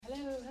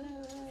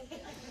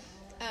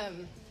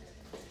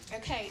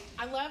Okay,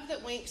 I love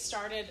that Wink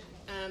started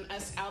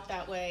us out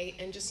that way,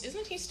 and just,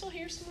 isn't he still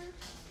here somewhere?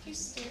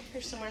 He's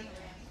here somewhere.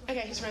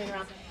 Okay, he's running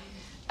around.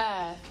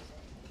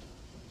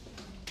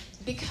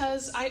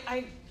 Because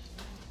I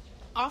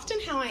often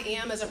how I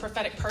am as a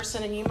prophetic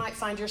person, and you might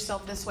find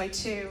yourself this way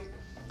too.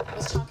 I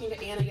was talking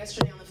to Anna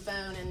yesterday on the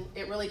phone, and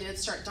it really did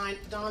start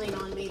dawning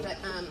on me, but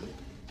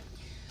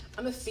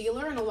I'm a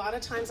feeler, and a lot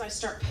of times I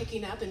start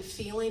picking up and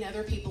feeling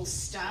other people's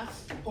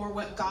stuff or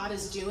what God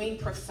is doing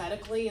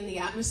prophetically in the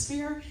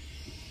atmosphere.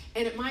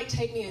 And it might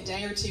take me a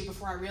day or two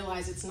before I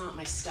realize it's not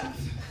my stuff.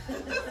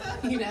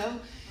 You know?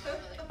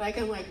 Like,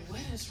 I'm like, what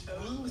is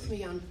wrong with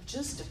me? I'm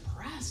just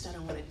depressed. I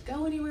don't want to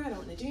go anywhere. I don't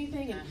want to do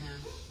anything. And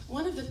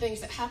one of the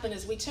things that happened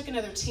is we took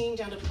another team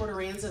down to Port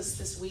Aransas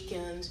this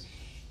weekend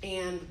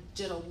and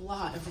did a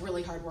lot of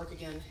really hard work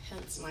again,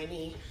 hence my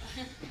knee.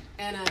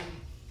 And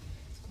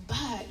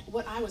but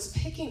what I was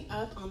picking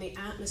up on the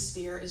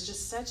atmosphere is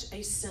just such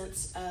a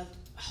sense of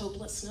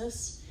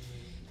hopelessness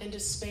and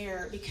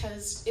despair,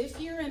 because if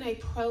you're in a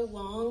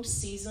prolonged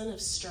season of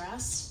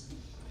stress,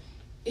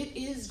 it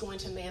is going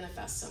to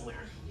manifest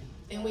somewhere.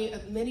 And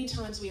many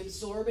times we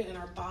absorb it in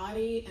our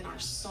body and our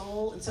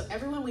soul. And so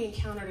everyone we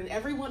encountered, and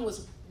everyone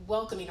was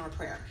welcoming our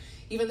prayer,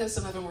 even though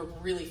some of them were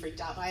really freaked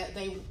out by it.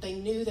 They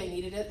knew they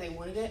needed it, they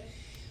wanted it.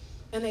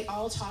 And they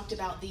all talked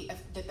about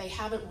that they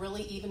haven't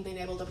really even been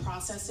able to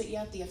process it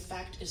yet. The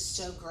effect is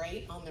so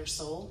great on their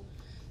soul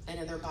and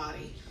in their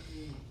body.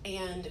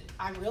 And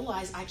I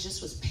realized I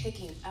just was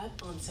picking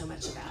up on so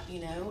much of that, you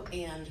know.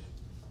 And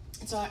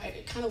so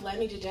it kind of led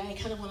me today.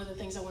 Kind of one of the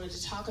things I wanted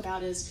to talk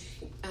about is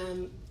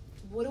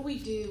what do we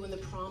do when the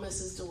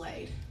promise is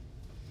delayed?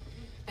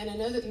 And I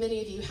know that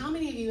how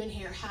many of you in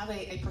here have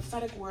a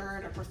prophetic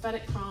word, a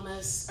prophetic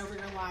promise over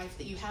your life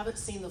that you haven't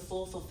seen the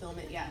full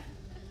fulfillment yet?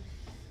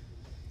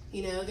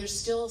 You know, there's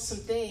still some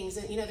things,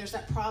 and you know, there's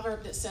that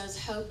proverb that says,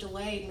 hope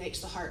delayed makes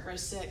the heart grow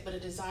sick, but a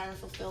desire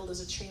fulfilled is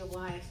a tree of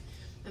life.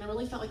 And I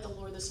really felt like the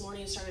Lord this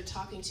morning started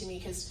talking to me,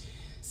 because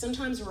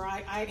sometimes where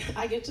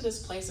I get to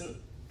this place, and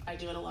I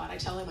do it a lot. I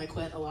tell him I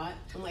quit a lot.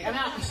 I'm like, I'm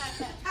out.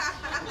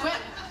 I quit.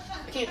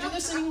 I can't do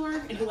this anymore.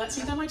 And he lets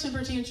me throw my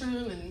temper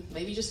tantrum, and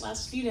maybe just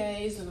lasts a few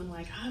days. And I'm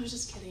like, I was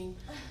just kidding.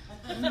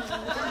 I'm not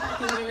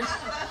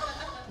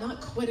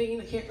quitting.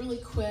 I can't really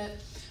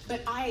quit.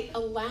 But I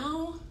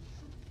allow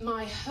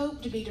my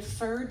hope to be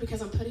deferred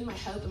because I'm putting my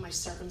hope in my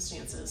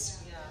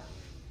circumstances.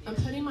 I'm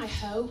putting my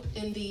hope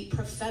in the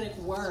prophetic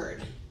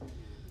word.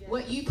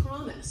 What you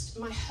promised.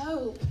 My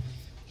hope,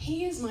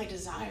 he is my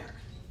desire.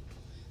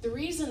 The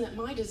reason that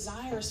my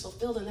desire is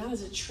fulfilled, and that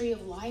is a tree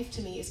of life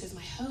to me, is because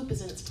my hope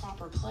is in its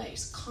proper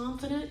place.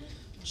 Confident,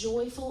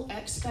 joyful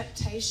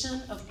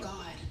expectation of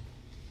God.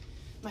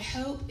 My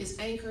hope is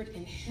anchored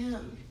in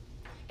him,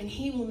 and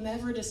he will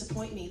never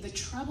disappoint me. The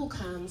trouble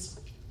comes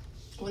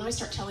when I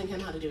start telling him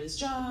how to do his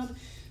job.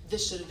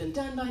 This should have been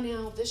done by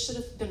now. This should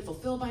have been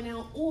fulfilled by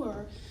now.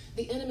 Or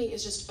the enemy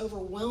is just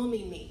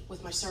overwhelming me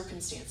with my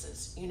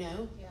circumstances, you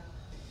know? Yeah.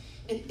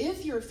 And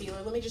if you're a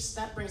feeler,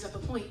 that brings up a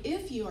point.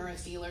 If you are a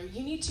feeler,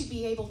 you need to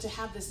be able to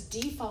have this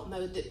default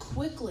mode that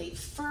quickly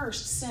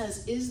first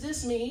says, is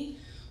this me,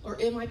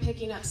 or am I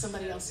picking up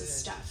somebody else's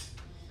stuff?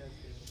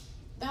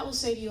 That will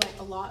save you like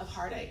a lot of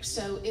heartache.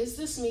 So is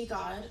this me,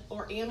 God,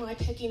 or am I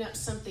picking up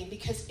something?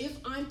 Because if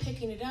I'm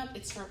picking it up,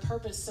 it's for a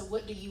purpose. So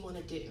what do you want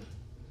to do?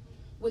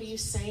 What are you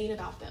saying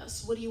about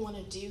this? What do you want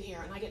to do here?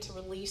 And I get to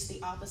release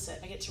the opposite.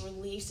 I get to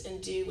release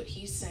and do what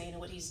he's saying and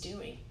what he's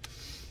doing.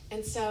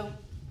 And so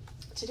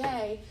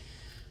today,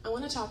 I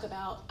want to talk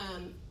about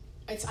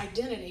its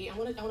identity. I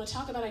want to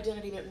talk about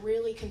identity, but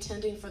really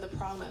contending for the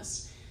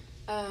promise.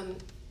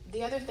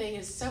 The other thing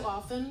is, so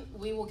often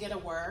we will get a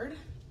word,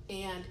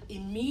 and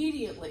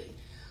immediately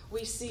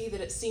we see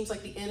that it seems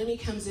like the enemy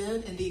comes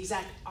in and the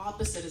exact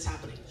opposite is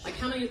happening.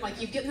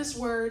 Like you get this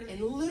word and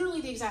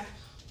literally the exact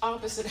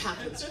opposite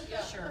happens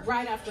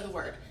right after the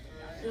word.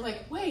 You're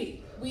like,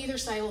 wait, we either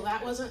say, well,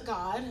 that wasn't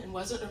God and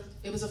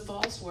it was a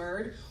false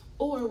word,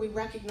 or we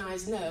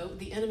recognize, no,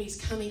 the enemy's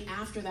coming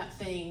after that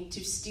thing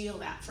to steal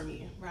that from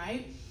you,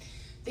 right?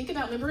 Think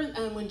about, remember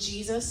when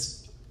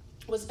Jesus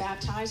was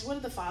baptized, what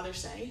did the Father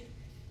say?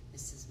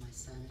 This is my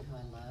Son, who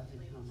I love,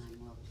 and whom I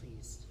am well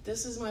pleased.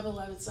 This is my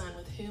beloved Son,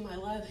 with whom I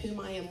love,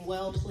 whom I am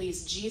well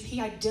pleased. He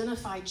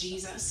identified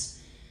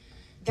Jesus.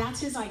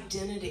 That's his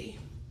identity.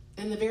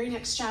 In the very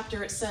next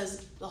chapter, it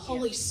says the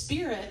Holy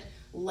Spirit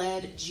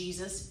led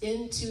Jesus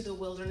into the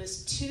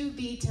wilderness to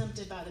be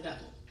tempted by the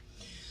devil.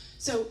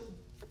 So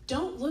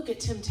don't look at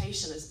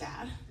temptation as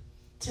bad.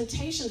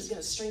 Temptation is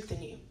going to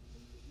strengthen you.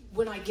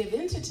 When I give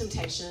in to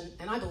temptation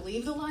and I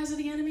believe the lies of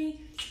the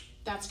enemy,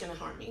 that's going to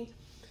harm me.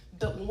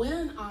 But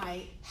when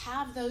I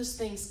have those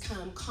things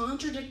come,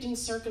 contradicting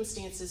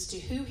circumstances to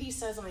who he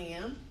says I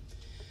am,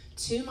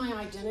 to my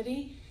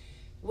identity,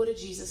 what did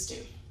Jesus do?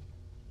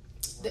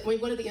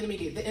 What did the enemy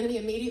do? The enemy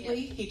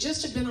immediately, he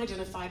just had been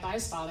identified by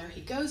his Father.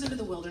 He goes into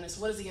the wilderness.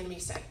 What does the enemy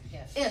say?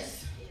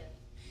 Yes.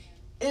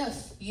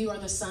 If you are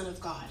the Son of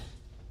God,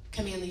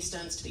 command these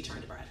stones to be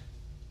turned to bread.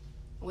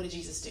 What did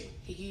Jesus do?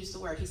 He used the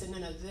word. He said,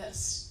 no,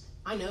 this.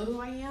 I know who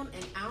I am,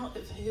 and out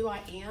of who I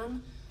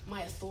am,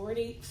 my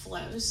authority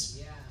flows.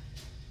 Yeah.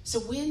 So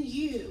when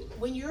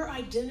your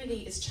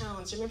identity is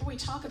challenged, remember we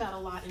talk about a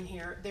lot in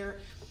here,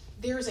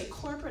 there is a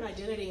corporate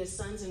identity as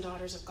sons and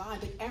daughters of God,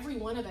 but every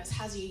one of us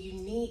has a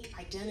unique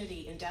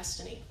identity and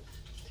destiny.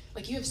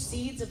 Like you have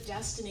seeds of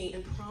destiny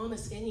and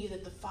promise in you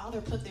that the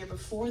Father put there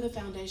before the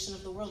foundation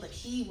of the world that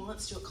he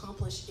wants to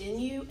accomplish in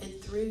you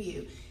and through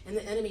you, and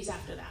the enemy's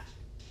after that.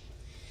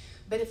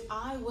 But if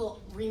I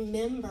will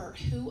remember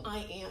who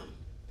I am,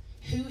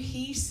 who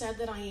he said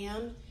that I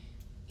am,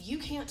 you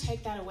can't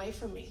take that away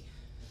from me.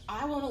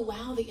 I won't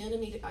allow the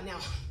enemy to, now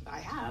I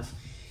have,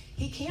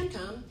 he can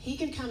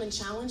come and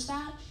challenge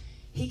that.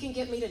 He can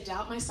get me to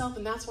doubt myself,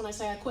 and that's when I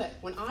say I quit.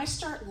 When I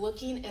start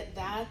looking at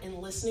that and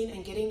listening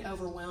and getting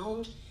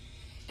overwhelmed,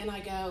 and I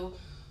go,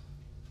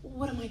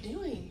 what am I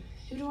doing?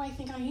 Who do I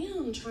think I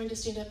am trying to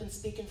stand up and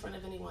speak in front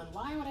of anyone?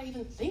 Why would I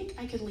even think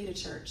I could lead a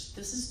church?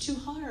 This is too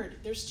hard.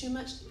 There's too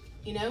much,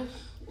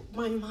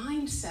 my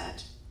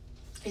mindset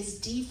is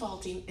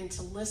defaulting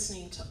into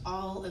listening to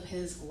all of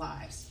his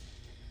lies.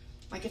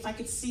 Like if I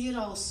could see it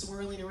all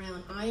swirling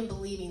around, I am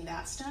believing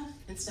that stuff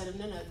instead of,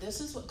 no,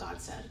 this is what God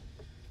said.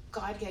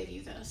 God gave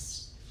you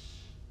this.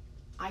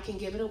 I can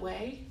give it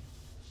away,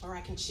 or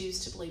I can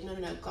choose to believe, no,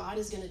 God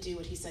is going to do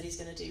what he said he's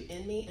going to do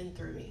in me and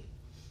through me.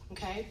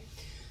 Okay?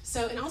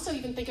 So, and also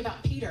even think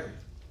about Peter.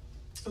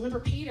 Remember,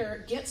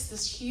 Peter gets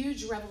this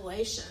huge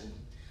revelation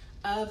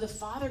of the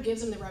Father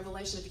gives him the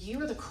revelation of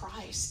you are the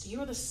Christ.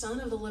 You are the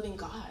Son of the living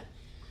God.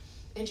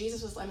 And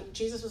Jesus was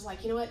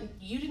like, you know what?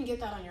 You didn't get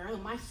that on your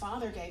own. My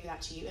Father gave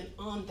that to you. And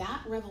on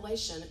that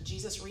revelation,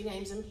 Jesus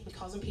renames him. He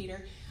calls him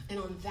Peter. And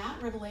on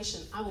that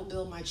revelation, I will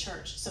build my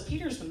church. So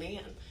Peter's the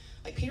man.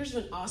 Like, Peter's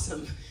been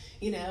awesome.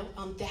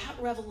 On that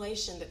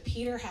revelation that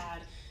Peter had,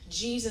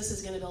 Jesus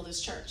is going to build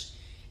his church.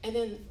 And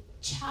then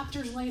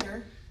chapters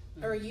later,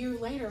 or a year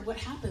later, what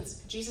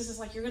happens? Jesus is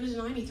like, you're going to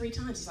deny me 3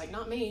 times. He's like,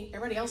 not me.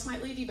 Everybody else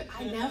might leave you, but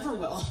I never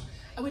will.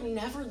 I would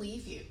never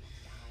leave you.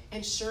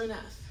 And sure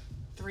enough,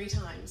 3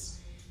 times,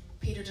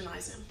 Peter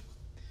denies him.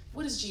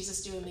 What does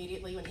Jesus do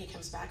immediately when he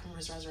comes back from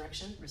his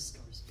resurrection?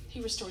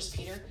 He restores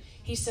Peter.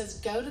 He says,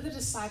 go to the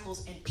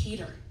disciples and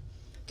Peter.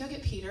 Go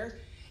get Peter.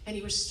 And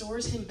he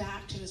restores him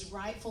back to his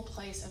rightful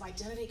place of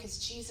identity because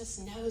Jesus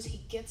knows, he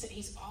gets it.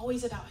 He's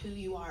always about who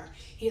you are.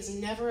 He is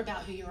never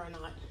about who you are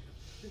not.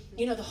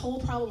 The whole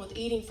problem with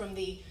eating from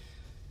the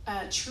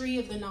tree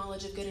of the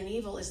knowledge of good and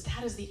evil is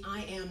that is the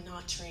I am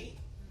not tree.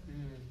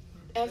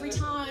 Every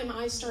time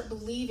I start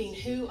believing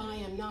who I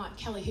am not,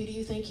 Kelley, who do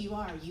you think you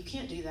are? You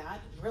can't do that.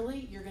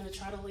 Really? You're going to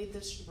try to lead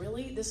this?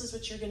 Really? This is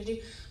what you're going to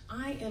do?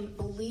 I am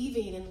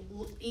believing and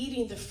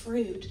eating the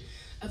fruit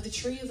of the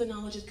tree of the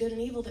knowledge of good and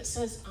evil that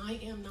says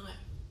I am not.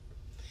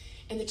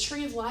 And the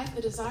tree of life,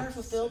 the desire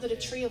fulfilled, that a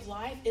tree of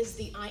life is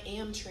the I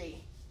am tree.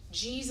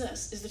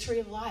 Jesus is the tree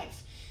of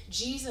life.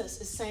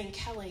 Jesus is saying,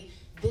 Kelley,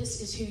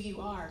 this is who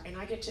you are. And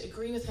I get to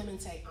agree with him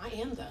and say, I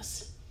am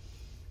this.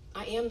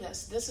 I am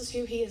this. This is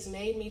who he has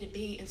made me to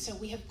be. And so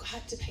we have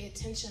got to pay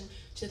attention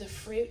to the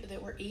fruit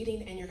that we're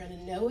eating, and you're going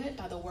to know it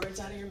by the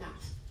words out of your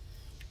mouth.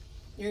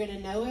 You're going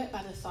to know it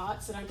by the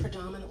thoughts that I'm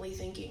predominantly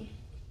thinking.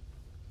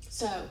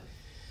 So,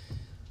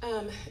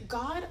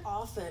 God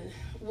often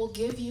will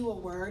give you a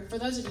word. For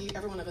those of you,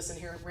 every one of us in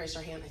here raised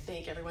our hand, I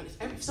think. Everyone,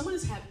 if someone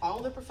has had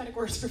all their prophetic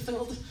words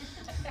fulfilled,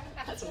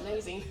 that's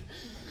amazing.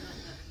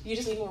 You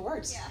just need more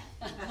words.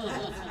 Yeah.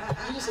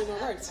 You just need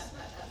more words.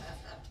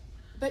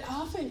 But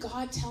often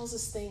God tells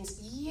us things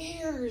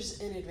years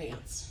in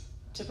advance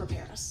to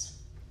prepare us.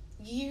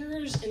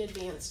 Years in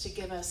advance to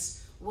give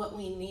us what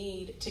we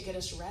need to get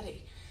us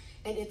ready.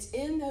 And it's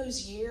in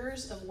those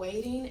years of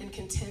waiting and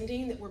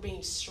contending that we're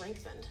being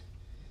strengthened.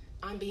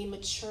 I'm being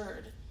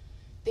matured.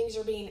 Things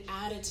are being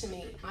added to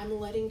me. I'm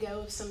letting go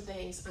of some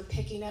things. I'm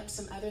picking up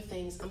some other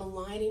things. I'm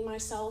aligning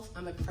myself.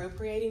 I'm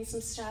appropriating some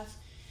stuff.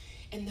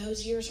 And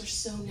those years are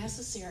so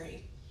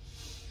necessary.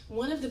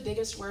 One of the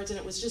biggest words, and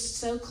it was just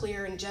so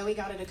clear, and Joey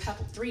got it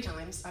 3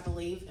 times, I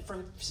believe,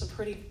 from some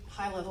pretty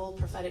high-level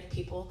prophetic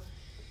people,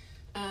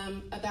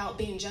 about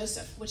being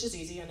Joseph, which is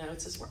easy, I know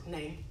it's his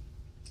name,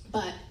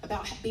 but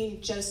about being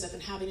Joseph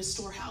and having a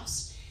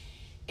storehouse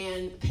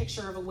and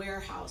picture of a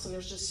warehouse, and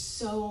there's just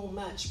so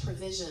much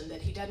provision that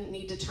he doesn't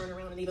need to turn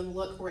around and even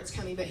look where it's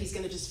coming, but he's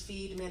going to just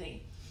feed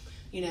many.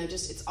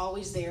 It's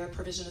always there,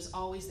 provision is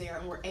always there,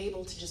 and we're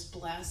able to just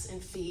bless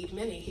and feed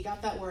many. He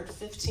got that word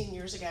 15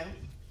 years ago.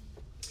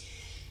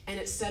 And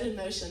it set in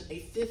motion a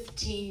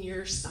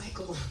 15-year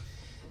cycle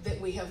that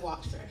we have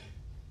walked through.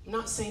 I'm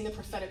not saying the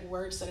prophetic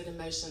word set it in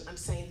motion. I'm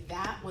saying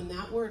that when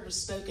that word was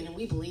spoken and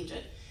we believed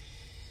it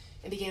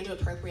and began to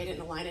appropriate it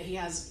and align it, he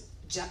has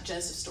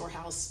Joseph's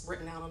storehouse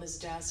written out on his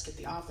desk at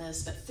the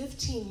office. But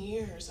 15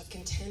 years of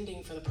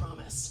contending for the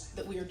promise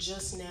that we are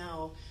just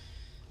now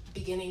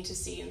beginning to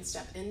see and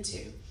step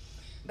into.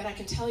 But I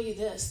can tell you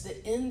this,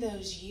 that in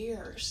those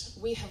years,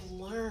 we have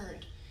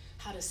learned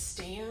how to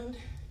stand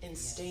and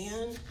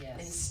stand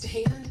and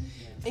stand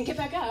and get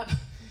back up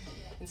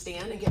and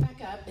stand and get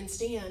back up and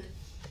stand.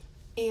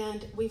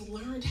 And we've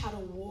learned how to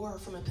war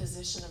from a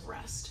position of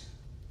rest.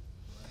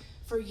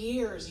 For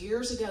years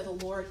ago,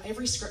 the Lord,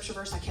 every scripture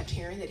verse I kept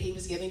hearing that he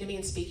was giving to me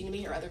and speaking to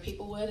me, or other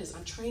people would, is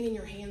I'm training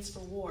your hands for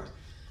war.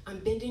 I'm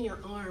bending your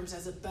arms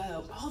as a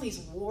bow. All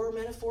these war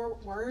metaphor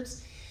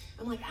words.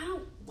 I'm like, I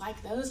don't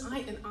like those.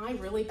 I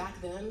really,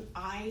 back then,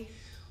 I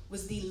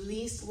was the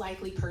least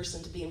likely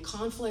person to be in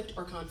conflict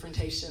or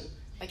confrontation.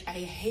 Like, I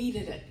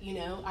hated it,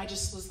 I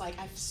just was like,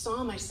 I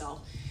saw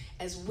myself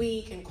as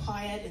weak and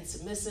quiet and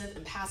submissive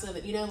and passive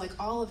and, like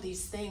all of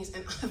these things.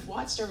 And I've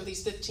watched over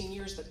these 15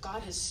 years that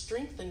God has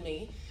strengthened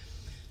me,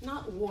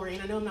 not warring.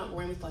 I know I'm not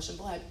warring with flesh and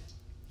blood.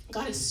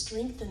 God has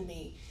strengthened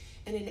me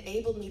and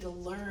enabled me to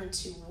learn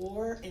to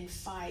war and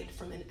fight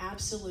from an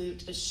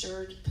absolute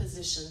assured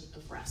position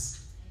of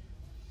rest.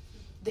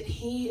 That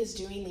he is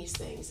doing these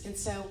things. And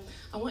so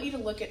I want you to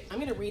look at, I'm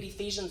going to read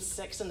Ephesians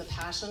 6 in the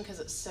Passion because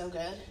it's so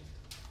good.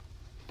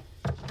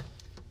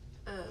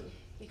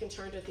 You can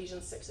turn to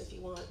Ephesians 6 if you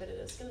want, but it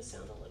is going to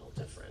sound a little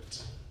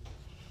different.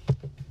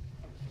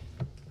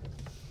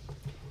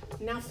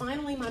 Now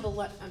finally, my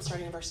beloved, I'm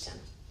starting in verse 10.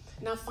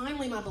 Now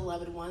finally, my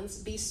beloved ones,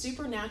 be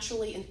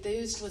supernaturally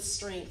enthused with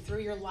strength through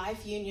your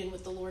life union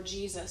with the Lord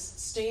Jesus.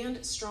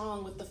 Stand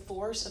strong with the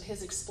force of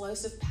his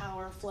explosive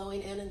power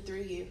flowing in and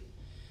through you.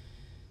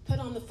 Put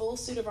on the full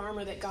suit of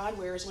armor that God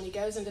wears when he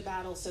goes into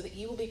battle so that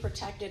you will be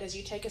protected as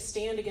you take a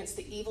stand against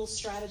the evil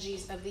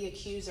strategies of the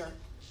accuser.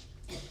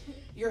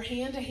 Your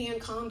hand-to-hand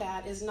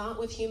combat is not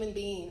with human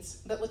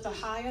beings, but with the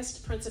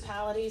highest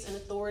principalities and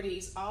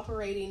authorities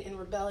operating in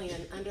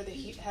rebellion under the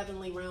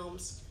heavenly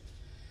realms.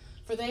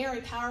 For they are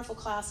a powerful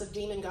class of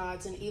demon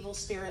gods and evil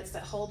spirits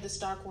that hold this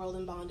dark world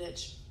in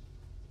bondage.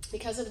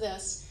 Because of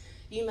this,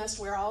 you must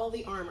wear all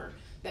the armor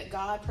that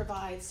God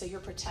provides so you're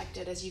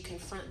protected as you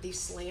confront the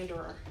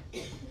slanderer.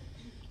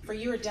 For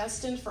you are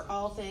destined for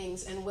all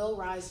things and will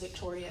rise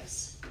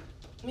victorious.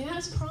 I mean,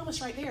 that's a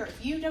promise right there.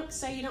 If you don't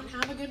say you don't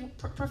have a good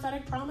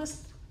prophetic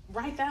promise,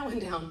 write that one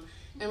down.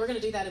 And we're going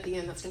to do that at the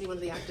end. That's going to be one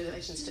of the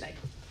activations today.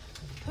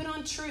 Put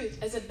on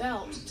truth as a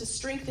belt to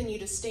strengthen you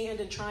to stand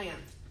in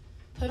triumph.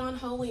 Put on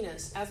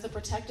holiness as the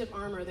protective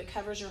armor that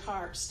covers your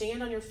heart.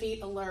 Stand on your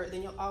feet alert,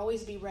 then you'll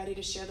always be ready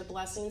to share the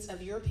blessings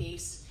of your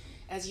peace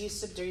as you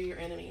subdue your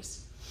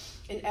enemies.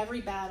 In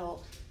every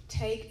battle,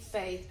 take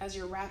faith as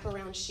your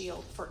wraparound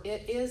shield, for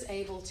it is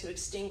able to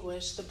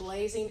extinguish the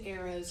blazing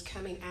arrows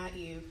coming at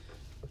you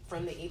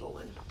from the evil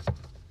one.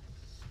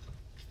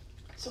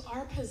 So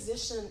our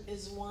position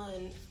is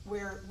one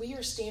where we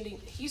are standing,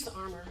 he's the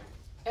armor.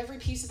 Every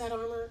piece of that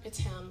armor, it's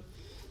him.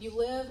 You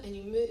live and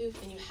you move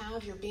and you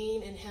have your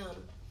being in him.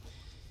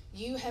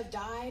 You have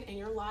died and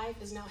your life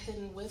is now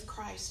hidden with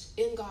Christ,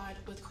 in God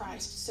with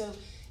Christ. So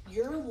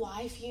your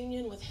life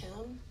union with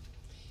him,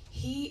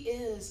 he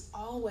is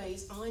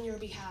always on your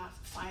behalf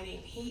fighting.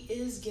 He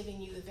is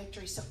giving you the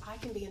victory so I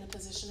can be in a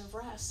position of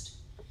rest.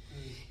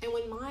 And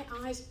when my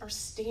eyes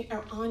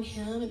are on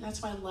him, and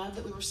that's why I love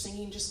that we were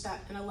singing just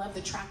that, and I love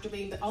the tractor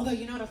beam. But although,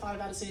 you know what I thought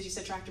about as soon as you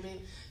said tractor beam?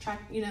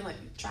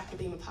 Like tractor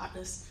beam of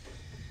hotness.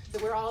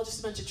 That we're all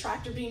just a bunch of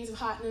tractor beams of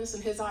hotness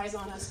and his eyes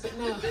on us. But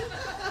no.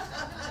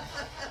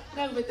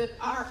 No, but that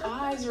our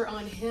eyes are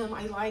on him.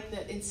 I like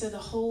that. And so the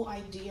whole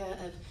idea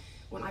of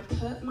when I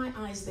put my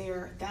eyes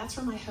there, that's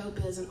where my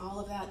hope is and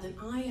all of that, then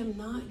I am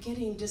not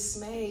getting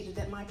dismayed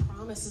that my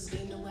promise is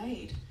being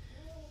delayed.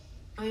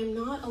 I am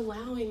not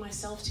allowing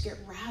myself to get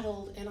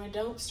rattled, and I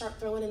don't start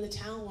throwing in the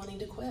towel wanting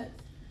to quit.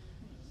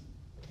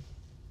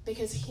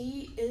 Because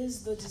he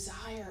is the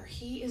desire.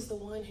 He is the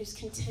one who's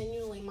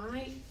continually,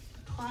 my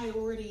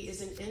priority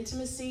is in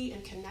intimacy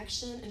and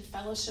connection and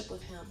fellowship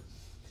with him.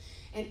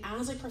 And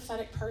as a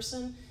prophetic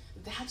person,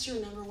 that's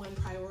your number one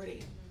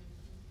priority.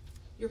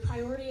 Your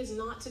priority is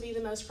not to be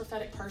the most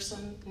prophetic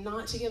person,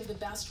 not to give the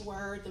best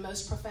word, the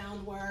most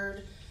profound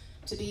word,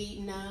 to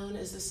be known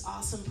as this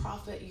awesome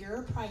prophet.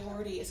 Your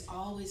priority is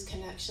always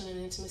connection and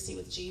intimacy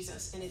with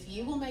Jesus. And if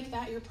you will make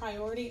that your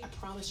priority, I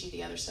promise you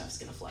the other stuff's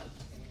going to flow.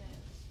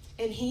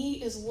 And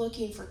he is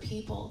looking for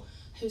people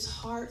whose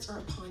hearts are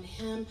upon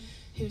him,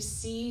 who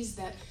sees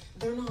that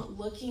they're not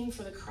looking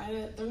for the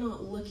credit, they're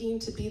not looking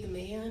to be the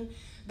man,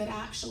 but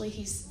actually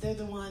they're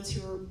the ones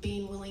who are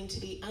being willing to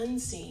be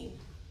unseen,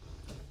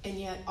 and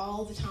yet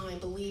all the time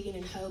believing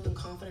in hope and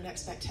confident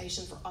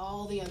expectation for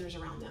all the others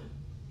around them.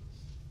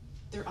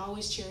 They're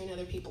always cheering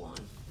other people on.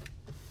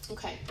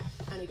 Okay,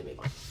 I need to move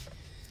on.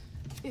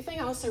 The thing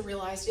I also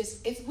realized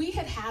is if we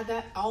had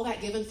had all that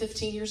given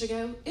 15 years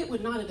ago, it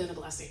would not have been a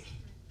blessing.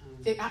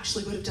 It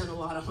actually would have done a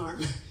lot of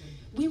harm.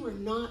 We were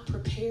not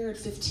prepared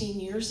 15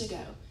 years ago.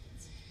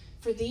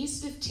 For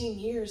these 15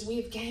 years, we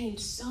have gained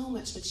so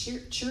much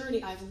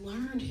maturity. I've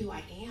learned who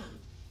I am.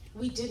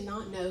 We did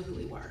not know who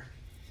we were.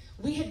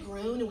 We had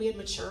grown and we had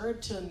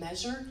matured to a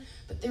measure,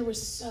 but there was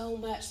so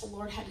much the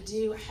Lord had to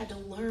do. I had to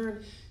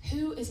learn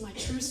who is my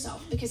true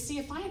self. Because see,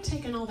 if I had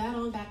taken all that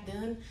on back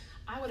then,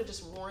 I would have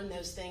just worn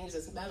those things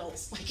as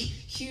medals, like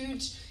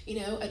huge,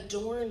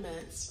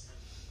 adornments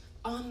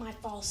on my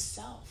false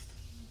self.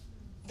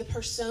 The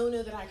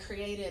persona that I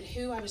created,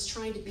 who I was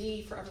trying to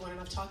be for everyone, and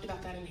I've talked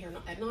about that in here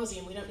ad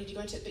nauseum. We don't need to go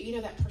into it,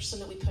 but that person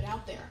that we put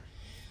out there.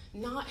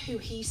 Not who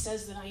he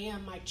says that I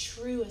am, my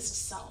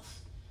truest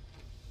self.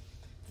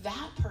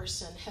 that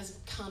person has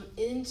come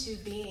into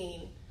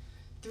being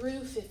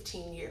through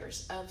 15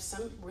 years of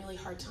some really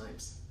hard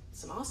times,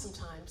 some awesome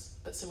times,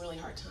 but some really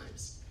hard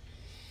times.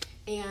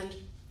 And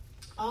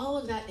all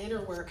of that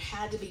inner work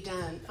had to be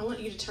done. I want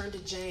you to turn to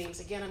James.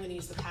 Again, I'm going to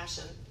use the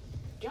Passion.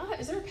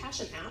 Is there a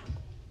Passion app?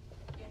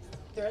 Yes.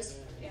 There is?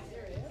 Yeah,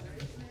 there is.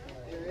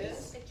 There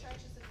is? It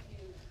charges a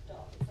few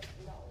dollars or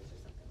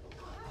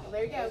something. Well,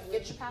 there you go.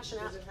 Get your Passion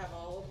app. Does it have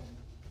all of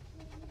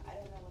them? I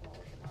don't know what all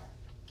of them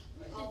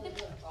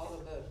are. All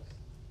the books,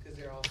 because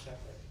they're all separate.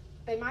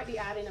 They might be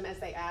adding them as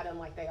they add them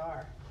like they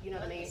are. You know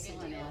what I mean? It's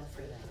an ad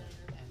for that,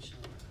 actually.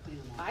 Clean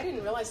 'em up. I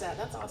didn't realize that.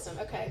 That's awesome.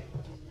 Okay.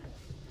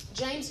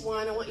 James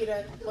 1, I want you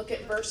to look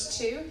at verse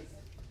 2,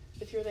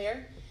 if you're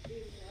there.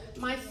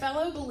 My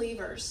fellow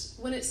believers,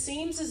 when it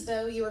seems as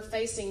though you are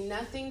facing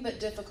nothing but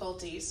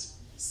difficulties,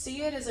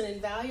 see it as an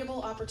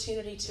invaluable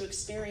opportunity to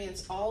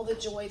experience all the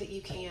joy that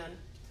you can.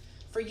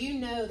 For you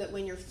know that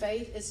when your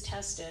faith is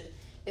tested,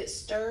 it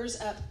stirs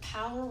up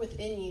power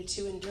within you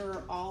to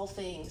endure all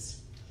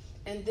things.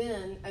 And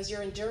then, as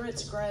your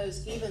endurance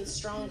grows even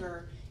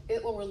stronger,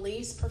 it will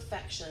release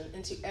perfection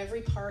into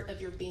every part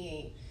of your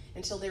being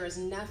until there is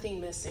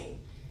nothing missing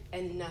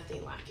and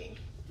nothing lacking.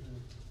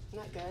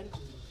 Isn't that good?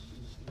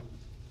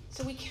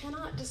 So we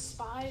cannot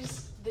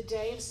despise the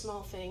day of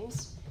small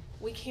things.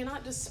 We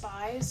cannot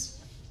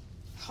despise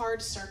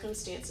hard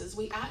circumstances.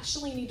 We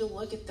actually need to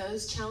look at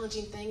those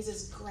challenging things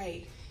as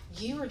great.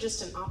 You are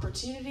just an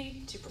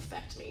opportunity to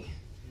perfect me.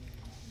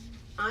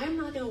 I'm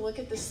not going to look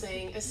at this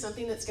thing as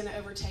something that's going to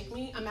overtake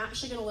me. I'm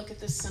actually going to look at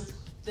this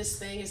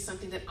thing as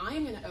something that I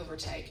am going to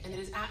overtake and that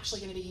is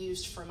actually going to be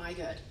used for my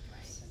good.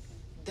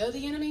 Though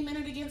the enemy meant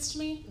it against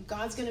me,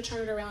 God's going to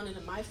turn it around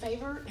into my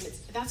favor. And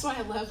that's why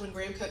I love when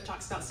Graham Cook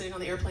talks about sitting on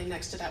the airplane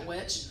next to that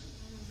witch.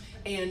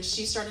 And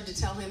she started to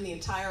tell him the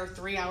entire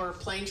 3-hour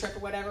plane trip or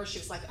whatever. She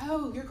was like,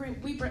 oh,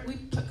 we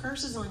put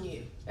curses on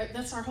you.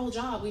 That's our whole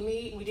job. We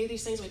meet and we do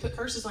these things. And we put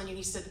curses on you. And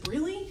he said,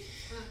 really?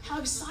 How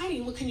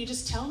exciting. Well, can you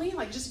just tell me?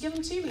 Like, just give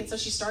them to me. And so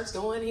she starts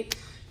going,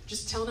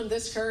 just telling him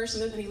this curse.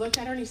 And then he looked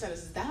at her and he said,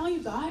 is that all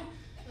you got?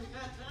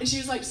 And she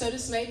was like so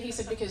dismayed. And he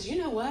said, because you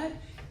know what?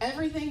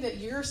 Everything that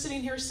you're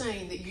sitting here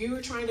saying that you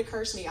were trying to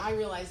curse me, I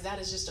realize that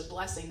is just a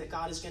blessing that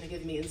God is going to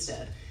give me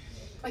instead.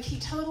 Like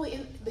he's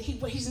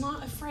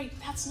not afraid.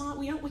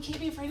 We can't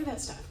be afraid of that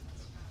stuff.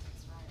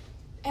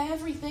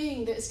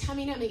 Everything that is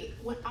coming at me,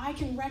 when I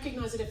can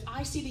recognize it, if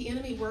I see the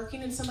enemy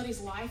working in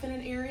somebody's life in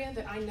an area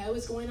that I know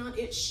is going on,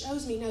 it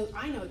shows me,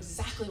 I know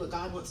exactly what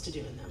God wants to do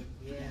in them.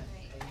 Yeah,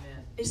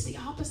 amen. It's the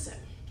opposite.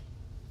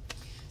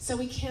 So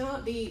we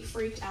cannot be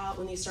freaked out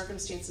when these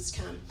circumstances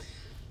come.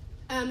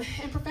 And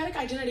prophetic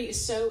identity is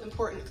so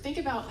important. Think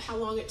about how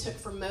long it took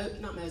for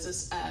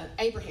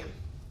Abraham.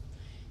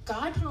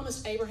 God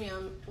promised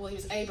Abraham, well, he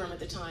was Abram at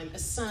the time, a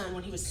son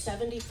when he was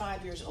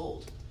 75 years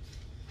old.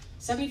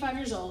 75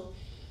 years old.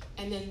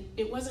 And then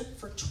it wasn't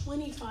for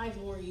 25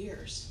 more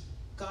years.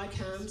 God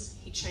comes,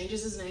 he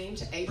changes his name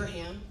to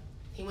Abraham.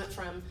 He went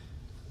from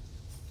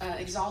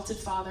exalted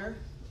father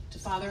to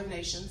father of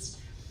nations.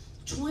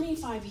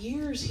 25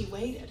 years he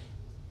waited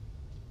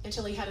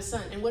until he had a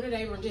son. And what did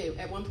Abram do?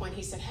 At one point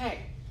he said, hey,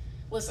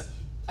 listen,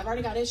 I've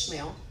already got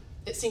Ishmael.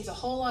 It seems a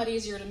whole lot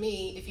easier to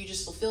me if you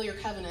just fulfill your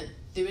covenant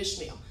through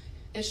Ishmael.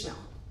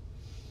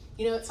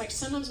 You know, it's like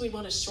sometimes we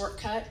want a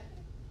shortcut.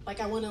 Like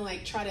I want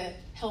to try to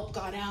help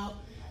God out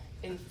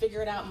and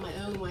figure it out in my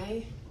own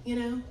way, you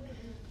know.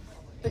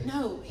 But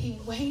no, he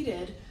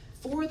waited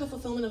for the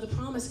fulfillment of the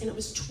promise, and it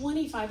was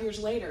 25 years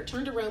later.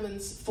 Turn to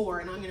Romans 4,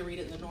 and I'm going to read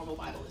it in the normal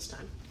Bible this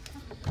time.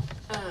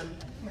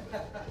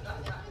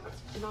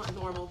 Not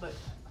normal, but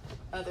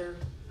other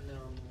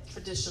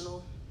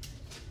traditional.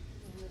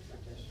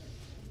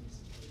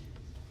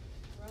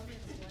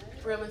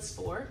 Romans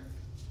 4.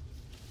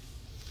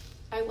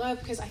 I love,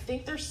 because I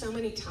think there's so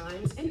many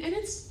times, and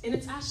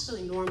it's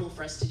actually normal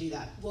for us to do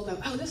that. We'll go,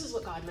 oh, this is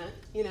what God meant,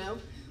 you know?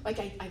 Like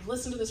I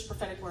listen to this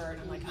prophetic word,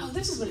 and I'm like, oh,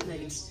 this is what it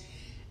means.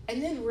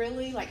 And then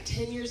really,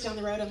 10 years down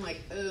the road, I'm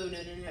like, oh,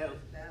 no.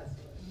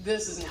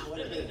 This is not what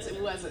it means.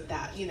 It wasn't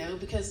that, you know,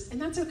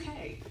 and that's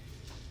okay.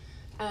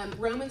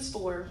 Romans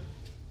 4,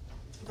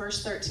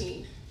 verse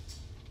 13.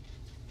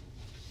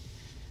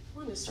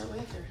 I'm going to start way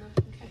up there,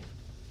 huh? Okay.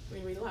 We're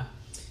going to read a lot.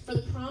 For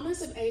the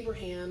promise of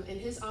Abraham and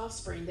his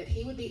offspring that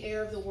he would be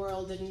heir of the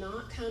world did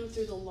not come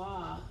through the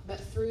law, but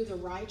through the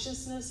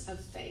righteousness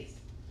of faith.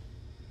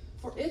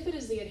 For if it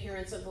is the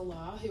adherents of the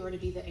law who are to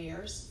be the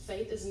heirs,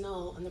 faith is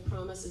null and the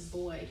promise is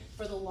void.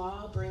 For the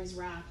law brings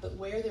wrath, but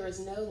where there is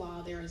no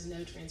law, there is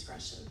no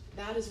transgression.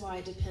 That is why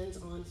it depends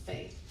on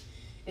faith,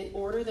 in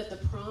order that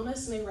the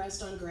promise may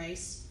rest on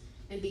grace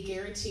and be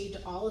guaranteed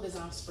to all of his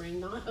offspring,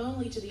 not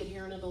only to the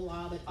adherent of the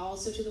law, but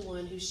also to the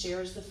one who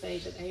shares the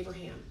faith of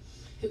Abraham,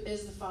 who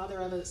is the father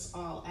of us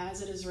all,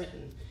 as it is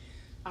written,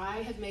 I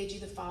have made you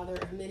the father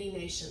of many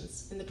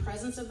nations, in the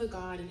presence of the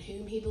God in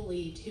whom he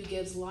believed, who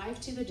gives life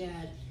to the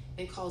dead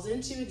and calls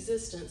into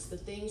existence the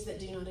things that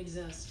do not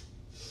exist.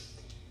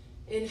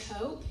 In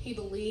hope, he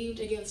believed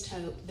against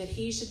hope that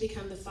he should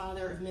become the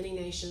father of many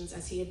nations,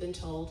 as he had been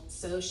told,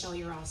 so shall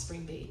your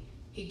offspring be.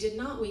 He did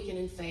not weaken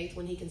in faith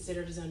when he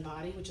considered his own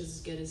body, which is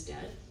as good as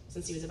dead,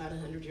 since he was about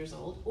 100 years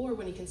old, or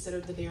when he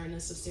considered the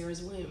barrenness of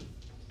Sarah's womb.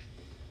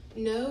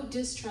 No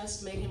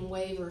distrust made him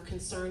waver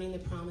concerning the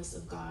promise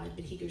of God,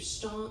 but he grew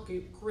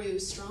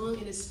strong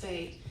in his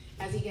faith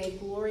as he gave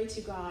glory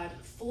to God,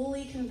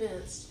 fully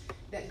convinced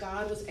that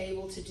God was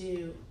able to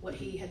do what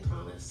he had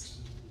promised.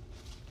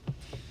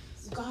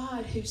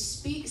 God, who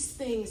speaks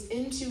things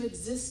into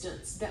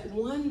existence that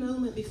one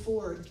moment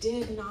before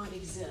did not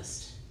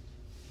exist.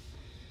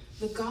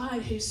 The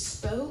God who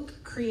spoke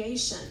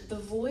creation, the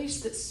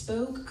voice that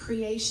spoke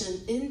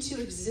creation into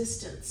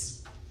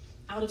existence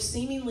out of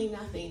seemingly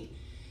nothing,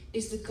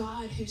 is the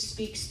God who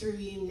speaks through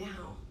you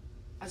now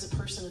as a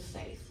person of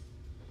faith.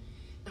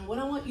 And what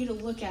I want you to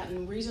look at, and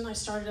the reason I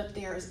started up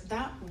there, is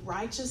that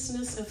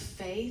righteousness of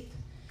faith.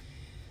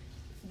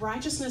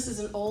 Righteousness is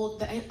the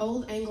old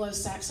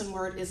Anglo-Saxon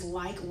word is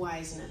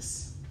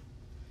likewiseness.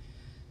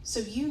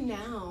 So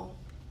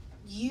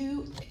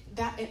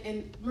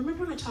and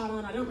remember when I taught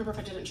on, I don't remember if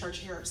I did it in church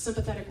here,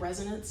 sympathetic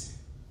resonance?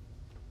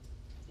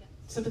 Yeah.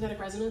 Sympathetic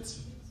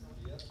resonance?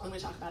 Let me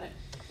talk about it.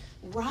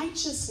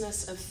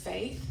 Righteousness of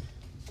faith,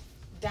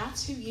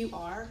 that's who you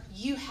are.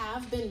 You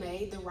have been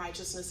made the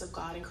righteousness of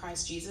God in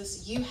Christ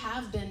Jesus. You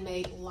have been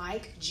made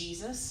like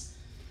Jesus,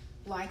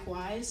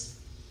 likewise.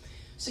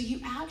 So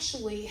you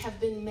actually have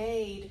been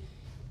made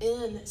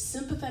in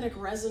sympathetic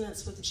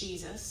resonance with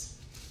Jesus,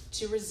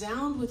 to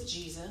resound with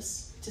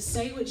Jesus, to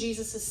say what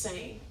Jesus is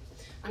saying.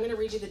 I'm going to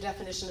read you the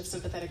definition of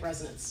sympathetic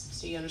resonance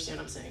so you understand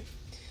what I'm saying.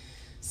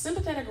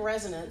 Sympathetic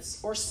resonance,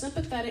 or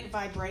sympathetic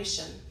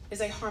vibration,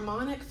 is a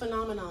harmonic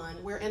phenomenon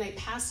wherein a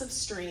passive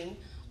string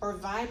or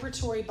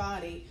vibratory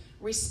body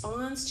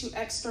responds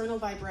to external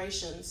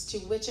vibrations to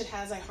which it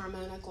has a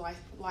harmonic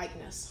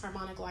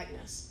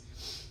likeness.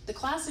 The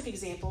classic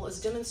example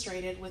is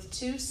demonstrated with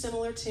two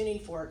similar tuning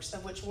forks,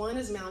 of which one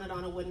is mounted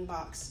on a wooden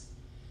box.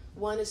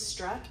 One is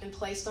struck and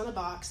placed on a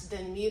box,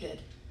 then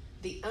muted.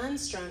 The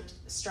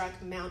unstruck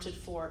mounted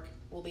fork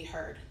will be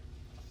heard.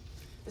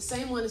 The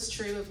same one is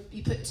true if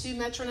you put two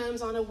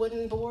metronomes on a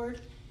wooden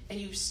board and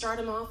you start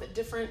them off at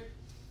different,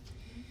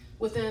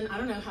 within I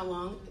don't know how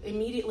long,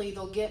 immediately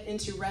they'll get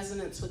into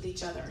resonance with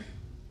each other.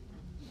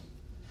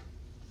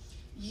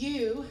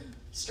 You,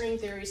 string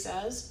theory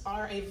says,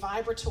 are a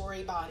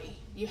vibratory body.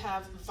 You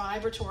have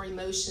vibratory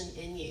motion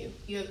in you.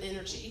 You have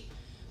energy,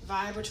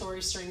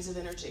 vibratory strings of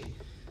energy.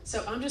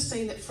 So I'm just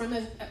saying that from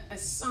a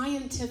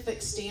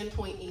scientific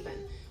standpoint even,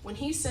 when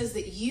he says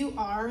that you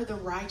are the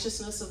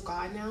righteousness of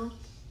God now,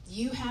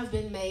 you have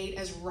been made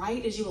as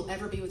right as you will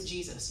ever be with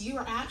Jesus. You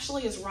are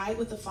actually as right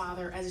with the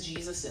Father as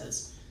Jesus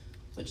is,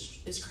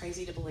 which is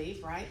crazy to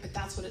believe, right? But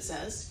that's what it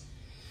says.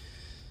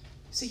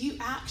 So you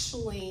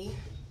actually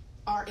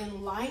are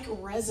in like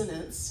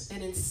resonance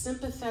and in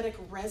sympathetic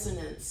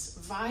resonance,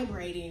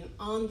 vibrating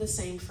on the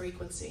same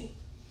frequency.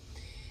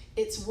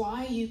 It's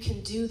why you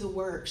can do the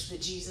works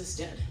that Jesus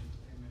did.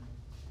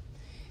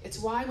 It's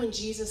why when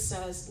Jesus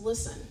says,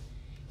 listen,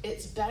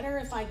 it's better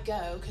if I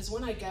go, because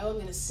when I go, I'm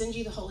going to send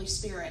you the Holy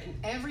Spirit, and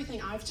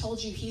everything I've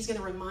told you, he's going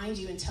to remind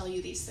you and tell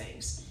you these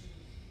things.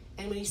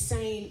 And when he's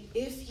saying,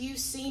 if you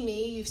see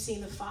me, you've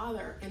seen the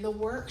Father, and the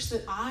works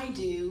that I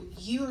do,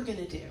 you are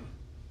going to do,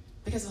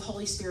 because of the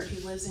Holy Spirit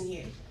who lives in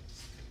you.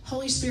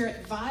 Holy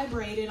Spirit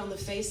vibrated on the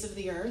face of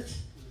the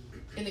earth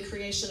in the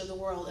creation of the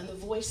world, and the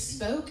voice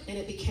spoke, and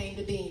it became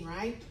to being,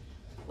 right?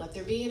 Let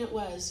there be, and it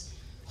was.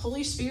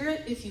 Holy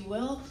Spirit, if you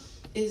will,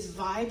 is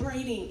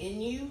vibrating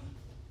in you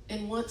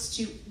and wants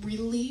to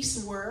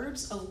release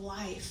words of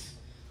life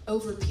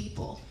over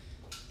people.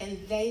 And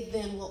they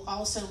then will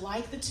also,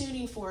 like the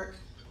tuning fork,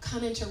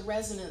 come into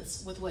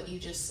resonance with what you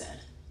just said.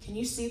 Can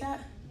you see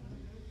that?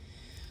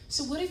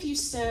 So what if you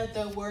said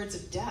the words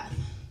of death?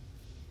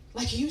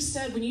 Like you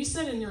said, when you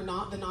said in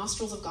the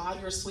nostrils of God,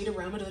 you're a sweet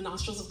aroma to the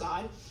nostrils of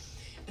God,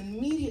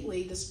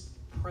 immediately this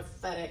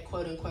prophetic,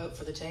 quote unquote,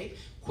 for the tape,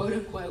 quote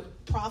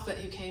unquote, prophet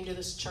who came to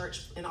this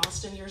church in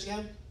Austin years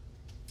ago,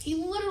 he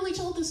literally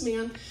told this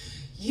man,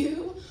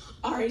 you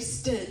are a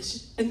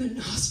stench in the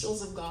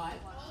nostrils of God.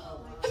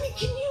 I mean,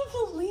 can you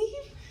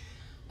believe?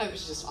 It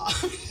was just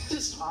awful.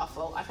 Just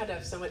awful. I've had to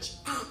have so much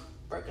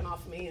broken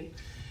off me.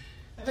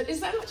 But is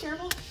that not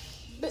terrible?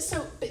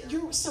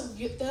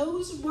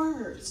 Those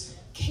words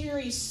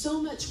carry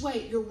so much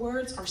weight. Your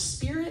words are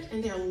spirit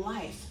and they're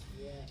life.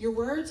 Your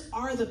words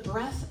are the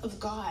breath of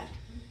God.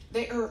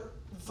 They are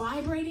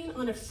vibrating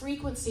on a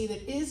frequency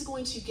that is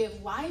going to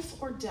give life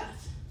or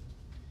death.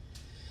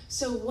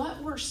 So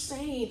what we're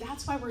saying,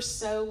 that's why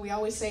we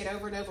always say it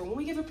over and over. When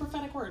we give a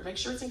prophetic word, make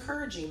sure it's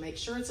encouraging, make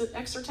sure it's an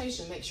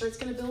exhortation, make sure it's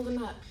going to build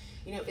them up.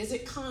 Is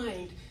it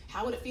kind?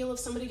 How would it feel if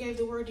somebody gave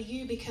the word to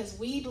you? Because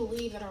we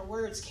believe that our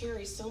words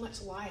carry so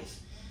much life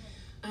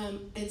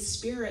and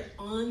spirit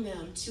on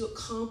them to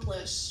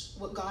accomplish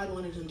what God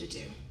wanted them to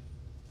do.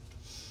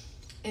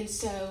 And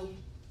so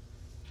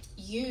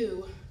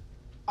you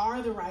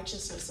are the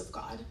righteousness of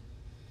God.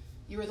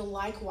 You are the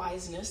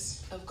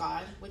likewiseness of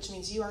God, which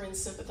means you are in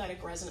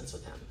sympathetic resonance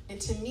with him.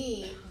 And to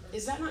me,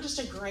 is that not just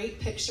a great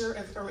picture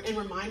and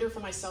reminder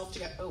for myself to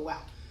go, oh,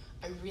 wow,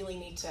 I really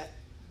need to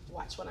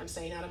watch what I'm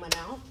saying out of my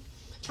mouth.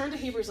 Turn to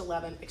Hebrews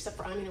 11, except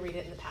for I'm going to read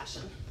it in the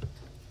Passion.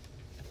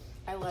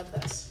 I love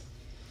this.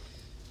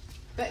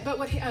 But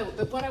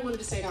what I wanted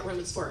to say about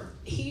Romans 4,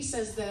 he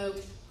says, though,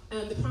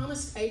 the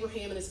promise of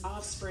Abraham and his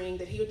offspring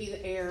that he would be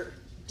the heir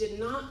did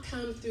not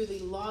come through the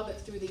law,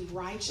 but through the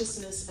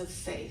righteousness of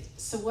faith.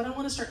 So what I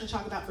want to start to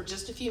talk about for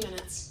just a few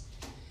minutes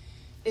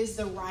is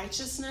the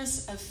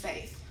righteousness of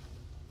faith,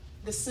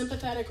 the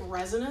sympathetic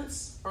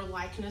resonance or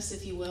likeness,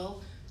 if you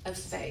will, of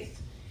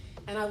faith.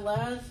 And I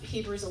love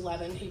Hebrews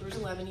 11. Hebrews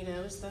 11,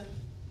 is the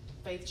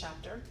faith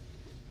chapter.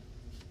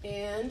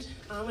 And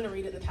I'm going to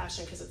read it in the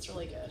Passion because it's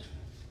really good.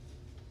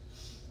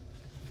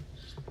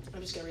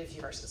 I'm just going to read a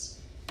few verses.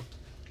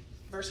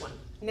 Verse 1.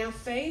 Now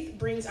faith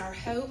brings our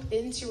hope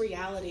into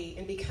reality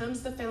and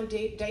becomes the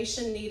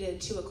foundation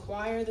needed to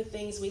acquire the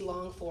things we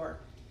long for.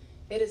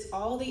 It is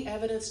all the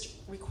evidence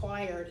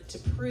required to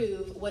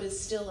prove what is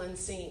still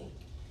unseen.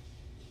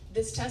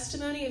 This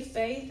testimony of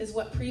faith is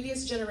what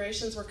previous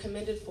generations were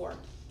commended for.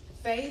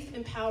 Faith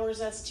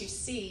empowers us to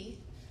see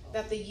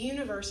that the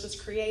universe was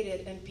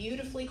created and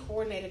beautifully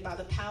coordinated by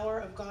the power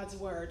of God's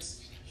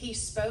words. He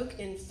spoke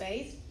in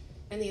faith,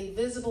 and the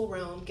invisible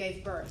realm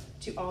gave birth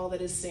to all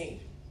that is seen.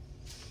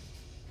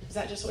 Is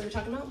that just what you're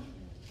talking about?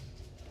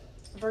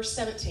 Verse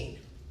 17.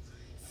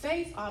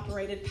 Faith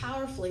operated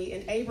powerfully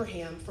in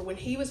Abraham, for when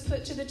he was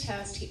put to the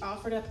test, he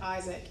offered up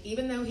Isaac.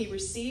 Even though he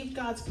received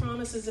God's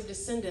promises of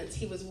descendants,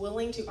 he was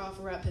willing to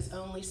offer up his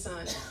only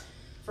son.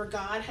 For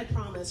God had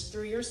promised,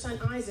 through your son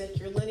Isaac,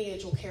 your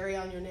lineage will carry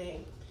on your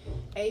name.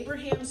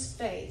 Abraham's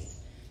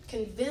faith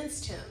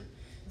convinced him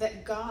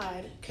that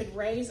God could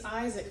raise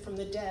Isaac from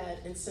the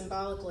dead, and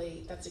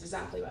symbolically, that's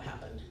exactly what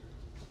happened.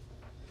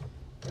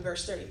 And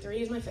verse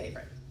 33 is my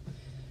favorite.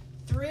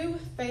 Through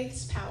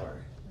faith's power,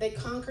 they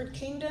conquered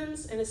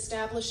kingdoms and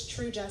established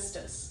true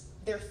justice.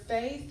 Their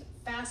faith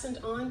fastened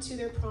onto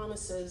their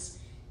promises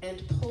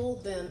and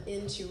pulled them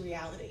into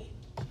reality.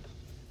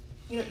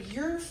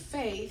 Your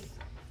faith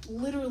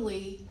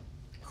literally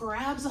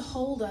grabs a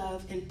hold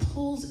of and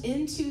pulls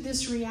into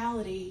this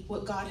reality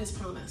what God has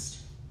promised.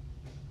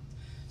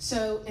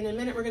 So in a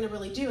minute we're going to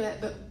really do it,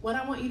 but what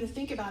I want you to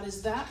think about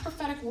is that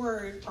prophetic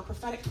word or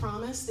prophetic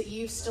promise that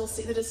you still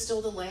see that is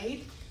still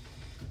delayed.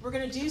 We're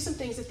going to do some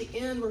things at the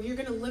end where you're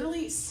going to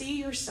literally see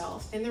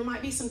yourself, and there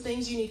might be some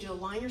things you need to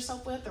align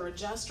yourself with or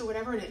adjust or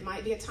whatever, and it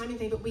might be a timing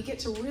thing, but we get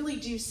to really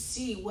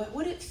see what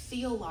would it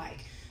feel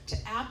like to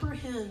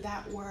apprehend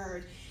that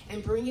word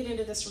and bring it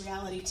into this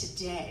reality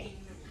today.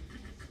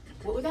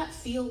 What would that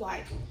feel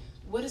like?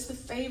 What is the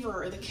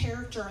favor or the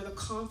character or the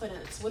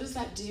confidence? What does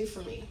that do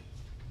for me?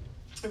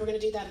 And we're going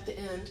to do that at the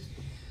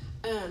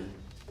end.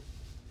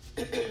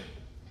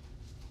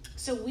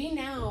 So we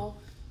now,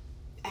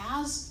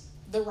 as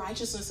the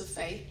righteousness of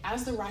faith,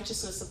 as the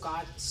righteousness of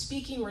God,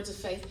 speaking words of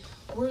faith,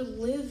 we're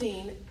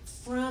living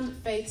from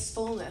faith's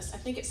fullness. I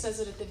think it says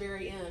it at the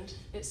very end.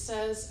 It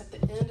says at the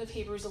end of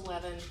Hebrews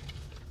 11,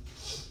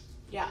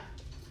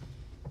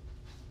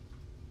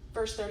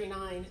 verse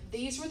 39,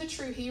 these were the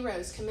true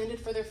heroes commended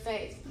for their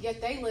faith,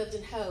 yet they lived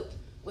in hope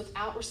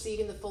without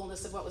receiving the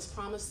fullness of what was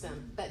promised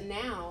them. But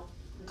now,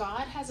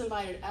 God has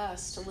invited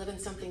us to live in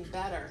something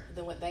better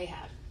than what they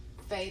had,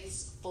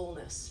 faith's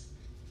fullness.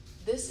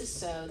 This is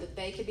so that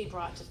they could be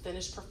brought to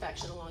finished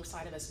perfection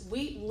alongside of us.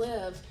 We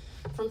live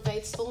from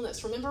faith's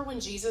fullness. Remember when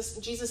Jesus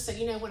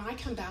said, when I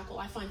come back, will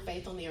I find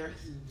faith on the earth?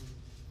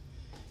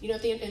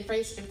 At the end, in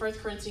 1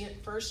 Corinthians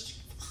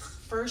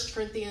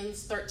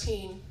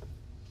 13,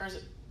 or is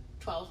it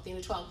 12, the end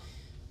of 12,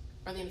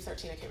 or the end of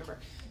 13, I can't remember.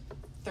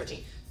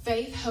 13.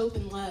 Faith, hope,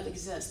 and love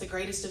exist. The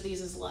greatest of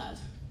these is love.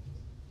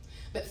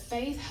 But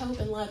faith, hope,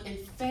 and love, and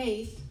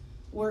faith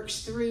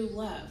works through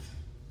love.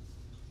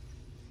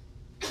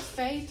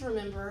 Faith,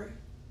 remember,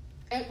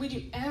 we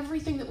do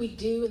everything that we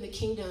do in the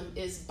kingdom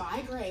is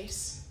by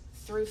grace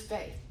through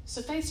faith.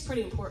 So faith's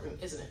pretty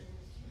important, isn't it?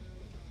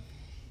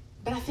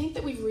 But I think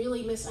that we've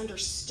really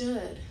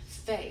misunderstood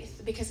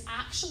faith, because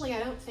actually I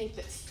don't think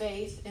that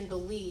faith and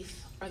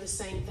belief are the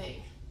same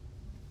thing.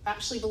 I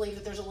actually believe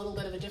that there's a little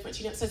bit of a difference.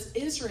 It says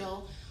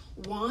Israel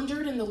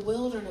wandered in the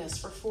wilderness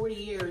for 40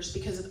 years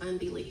because of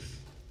unbelief.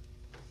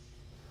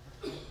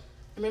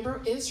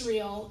 Remember,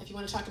 Israel, if you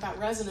want to talk about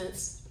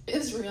resonance,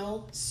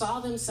 Israel saw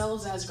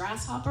themselves as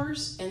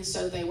grasshoppers, and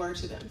so they were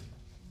to them,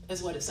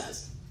 is what it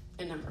says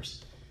in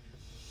Numbers.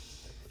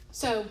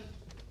 So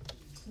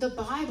the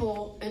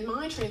Bible, in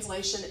my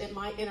translation, it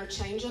might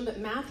interchange them, but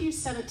Matthew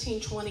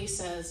 17:20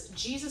 says,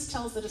 Jesus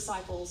tells the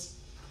disciples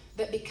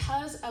that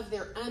because of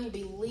their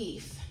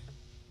unbelief,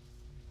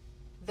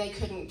 they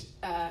couldn't,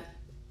 let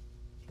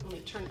me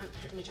turn to it.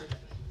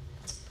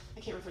 I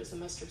can't remember if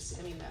it's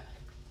the the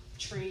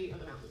tree or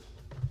the mountain.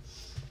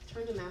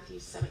 Turn to Matthew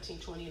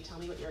 17:20 and tell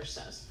me what yours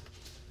says.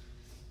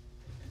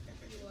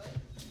 What?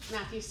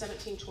 Matthew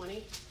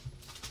 17:20.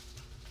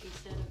 He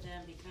said of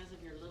them, because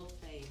of your little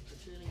faith,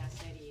 for truly I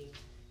say to you,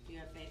 if you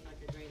have faith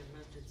like a grain of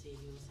mustard seed,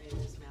 you will say to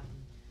this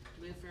mountain,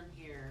 move from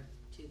here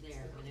to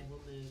there, and it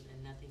will move,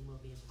 and nothing will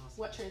be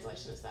impossible. What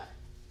translation is that?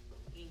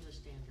 English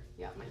Standard.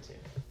 Yeah, mine too.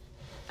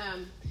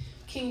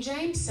 King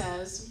James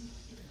says,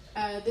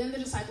 Then the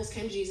disciples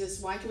came to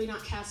Jesus. Why can we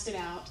not cast it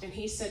out? And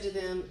he said to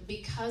them,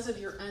 because of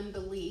your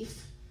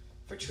unbelief.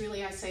 For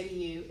truly I say to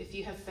you, if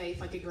you have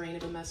faith like a grain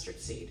of a mustard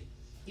seed,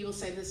 you will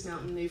say to this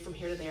mountain, move from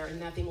here to there, and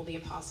nothing will be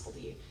impossible to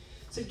you.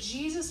 So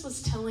Jesus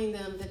was telling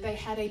them that they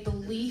had a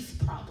belief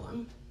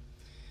problem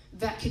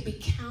that could be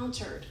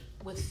countered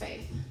with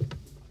faith.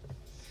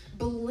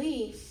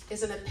 Belief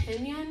is an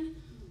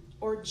opinion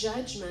or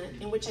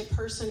judgment in which a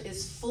person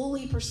is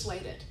fully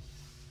persuaded.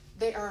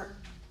 They are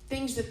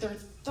things that they're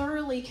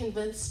thoroughly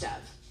convinced of.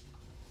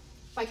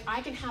 Like,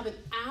 I can have an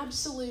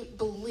absolute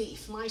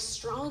belief. My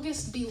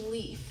strongest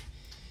belief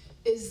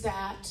is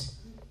that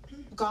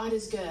God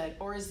is good,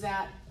 or is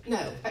that,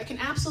 no, I can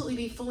absolutely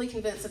be fully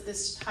convinced that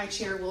this high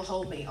chair will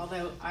hold me,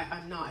 although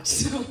I'm not,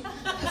 so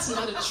that's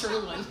not a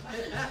true one.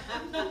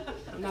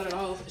 I'm not at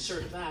all sure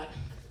of that.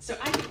 So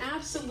I can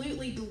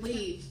absolutely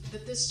believe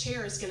that this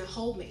chair is going to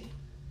hold me,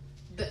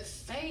 but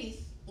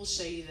faith will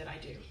show you that I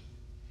do,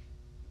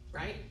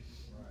 right?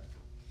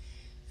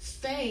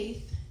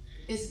 Faith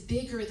is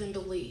bigger than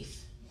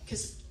belief,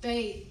 because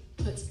faith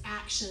puts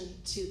action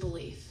to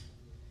belief.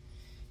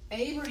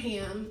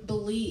 Abraham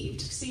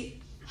believed. See,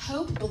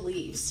 hope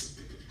believes.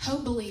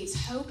 Hope believes.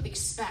 Hope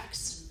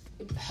expects.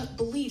 Hope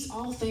believes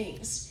all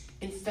things.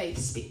 And faith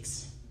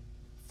speaks.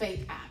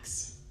 Faith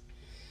acts.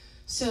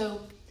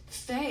 So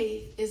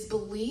faith is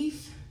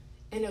belief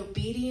and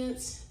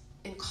obedience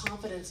and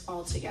confidence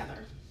all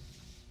together.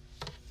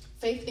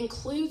 Faith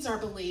includes our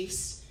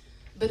beliefs,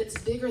 but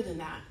it's bigger than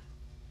that.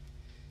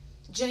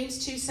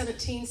 James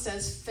 2:17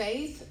 says,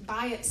 faith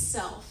by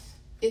itself,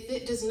 if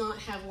it does not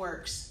have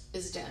works,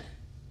 is dead.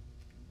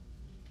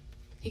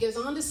 He goes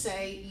on to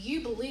say, you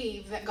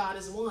believe that God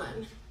is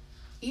one.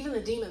 Even the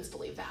demons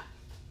believe that.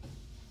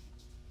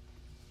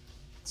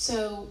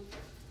 So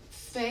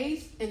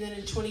faith, and then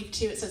in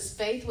 22 it says,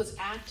 faith was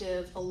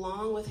active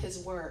along with his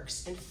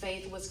works, and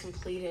faith was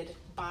completed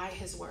by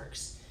his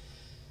works.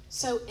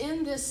 So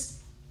in this,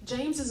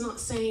 James is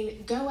not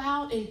saying, go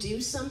out and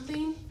do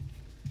something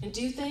and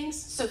do things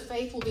so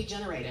faith will be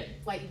generated.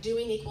 Like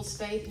doing equals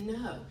faith.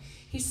 No.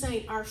 He's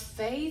saying our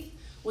faith,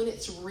 when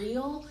it's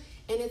real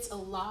and it's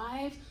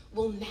alive,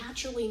 will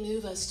naturally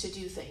move us to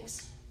do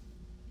things.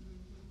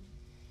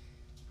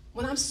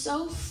 When I'm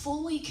so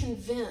fully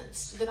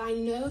convinced that I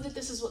know that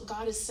this is what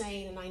God is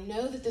saying and I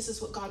know that this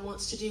is what God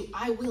wants to do,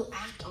 I will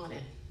act on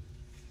it.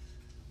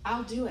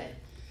 I'll do it.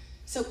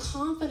 So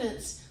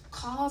confidence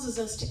causes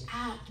us to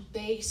act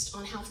based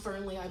on how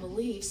firmly I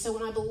believe. So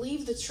when I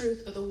believe the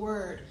truth of the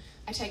word,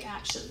 I take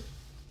action.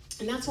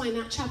 And that's why in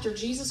that chapter,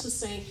 Jesus was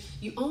saying,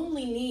 you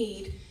only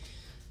need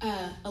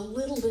a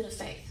little bit of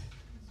faith.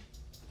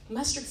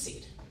 Mustard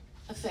seed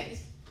of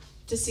faith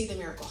to see the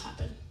miracle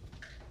happen.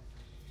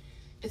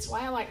 It's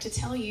why I like to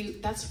tell you,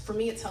 that's, for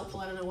me it's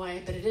helpful, I don't know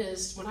why, but it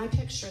is. When I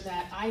picture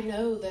that, I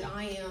know that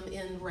I am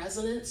in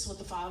resonance with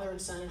the Father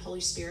and Son and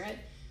Holy Spirit.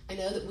 I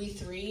know that we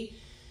three,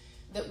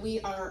 that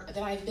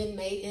I've been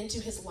made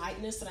into his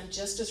likeness, that I'm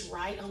just as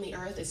right on the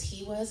earth as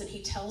he was, and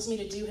he tells me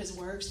to do his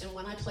works, and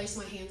when I place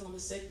my hands on the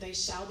sick, they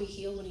shall be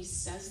healed. When he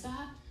says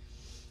that,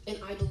 and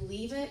I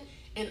believe it,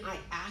 and I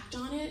act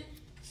on it,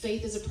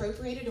 faith is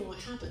appropriated, and what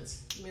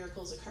happens?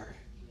 Miracles occur.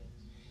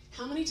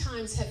 How many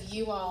times have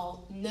you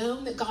all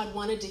known that God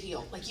wanted to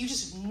heal? Like you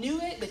just knew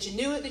it, that you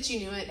knew it, that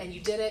you knew it, and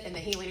you did it, and the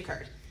healing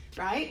occurred,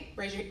 right?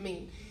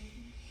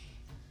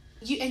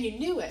 You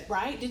knew it,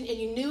 right? And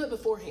you knew it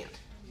beforehand.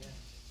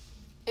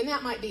 And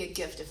that might be a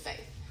gift of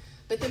faith.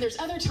 But then there's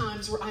other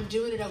times where I'm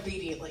doing it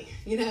obediently,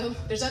 you know?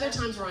 There's other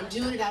times where I'm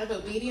doing it out of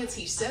obedience.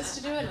 He says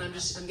to do it, and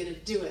I'm going to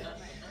do it.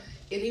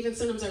 And even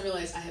sometimes I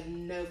realize I have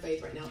no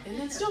faith right now. And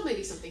then still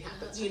maybe something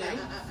happens, you know?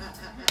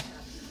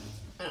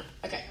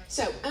 Okay,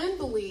 so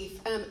unbelief,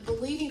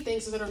 believing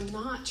things that are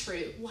not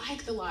true,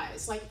 like the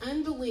lies. Like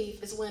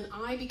unbelief is when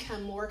I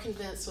become more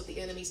convinced what the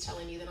enemy's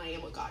telling me than I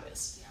am what God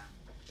is.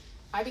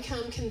 I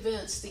become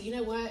convinced that, you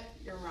know what,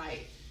 you're right.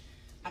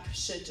 I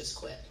should just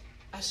quit.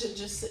 I should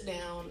just sit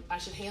down. I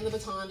should hand the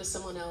baton to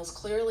someone else.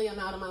 Clearly I'm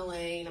out of my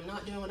lane. I'm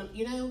not doing what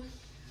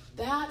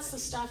that's the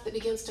stuff that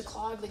begins to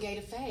clog the gate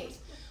of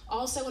faith.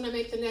 Also, when I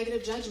make the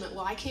negative judgment,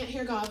 well, I can't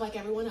hear God like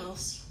everyone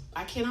else.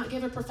 I cannot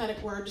give a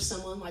prophetic word to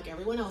someone like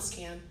everyone else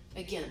can.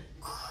 Again,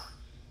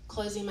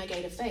 closing my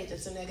gate of faith.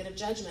 It's a negative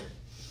judgment.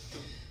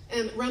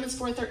 Romans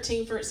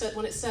 4:13,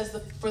 when it says,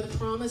 for the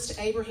promise to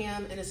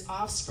Abraham and his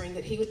offspring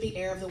that he would be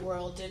heir of the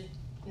world did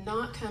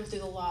not come through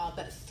the law,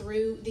 but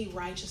through the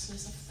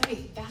righteousness of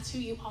faith. That's who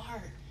you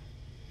are.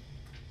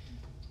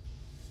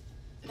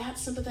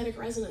 That's sympathetic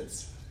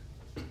resonance.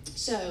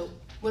 So,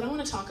 what I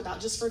want to talk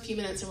about just for a few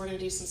minutes, and we're going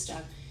to do some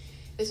stuff,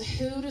 is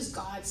who does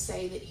God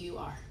say that you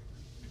are?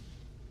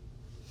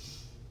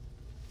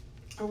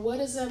 Or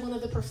what is one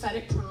of the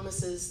prophetic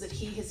promises that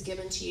he has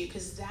given to you?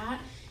 Because that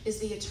is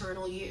the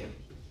eternal you.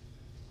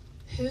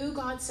 Who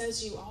God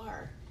says you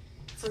are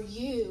for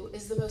you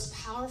is the most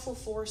powerful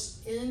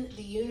force in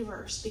the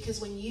universe.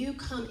 Because when you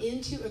come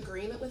into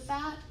agreement with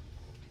that,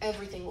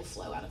 everything will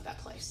flow out of that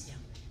place. Yeah.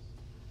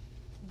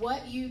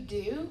 What you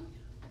do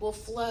will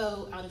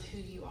flow out of who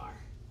you are.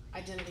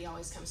 Identity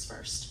always comes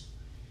first.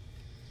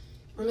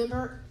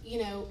 Remember,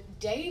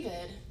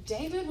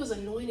 David was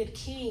anointed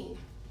king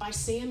by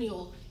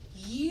Samuel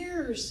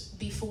years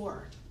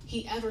before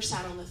he ever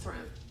sat on the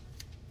throne.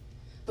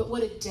 But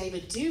what did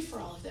David do for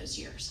all of those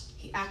years?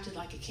 He acted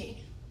like a king.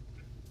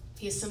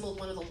 He assembled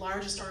one of the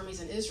largest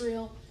armies in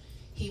Israel.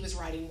 He was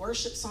writing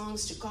worship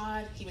songs to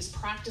God. He was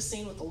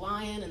practicing with the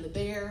lion and the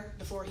bear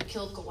before he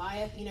killed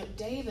Goliath.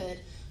 David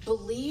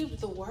believed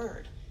the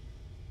word.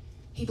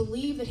 He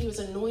believed that he was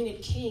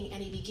anointed king,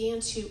 and he began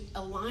to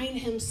align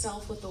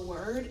himself with the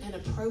word and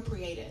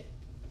appropriate it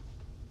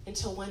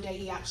until one day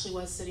he actually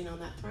was sitting on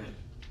that throne.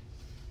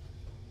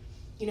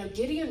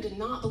 Gideon did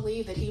not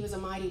believe that he was a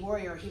mighty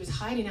warrior. He was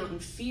hiding out in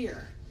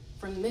fear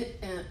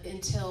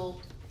until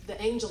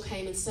the angel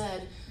came and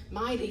said,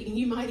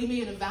 you mighty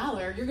man of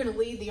valor, you're going to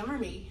lead the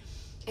army.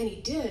 And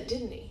he did,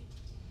 didn't he?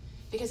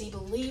 Because he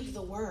believed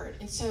the word.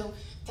 And so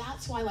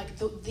that's why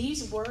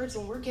these words,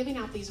 when we're giving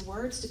out these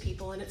words to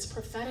people and it's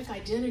prophetic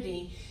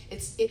identity,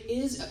 it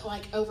is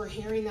like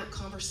overhearing that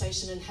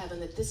conversation in heaven,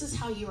 that this is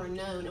how you are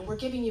known, and we're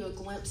giving you a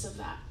glimpse of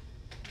that.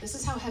 This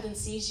is how heaven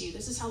sees you.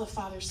 This is how the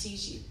Father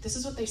sees you. This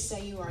is what they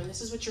say you are, and this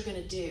is what you're going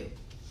to do.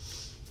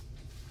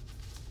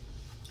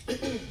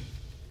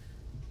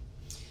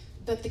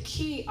 But the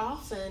key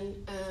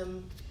often,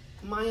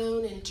 my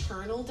own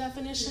internal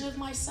definition of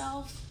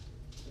myself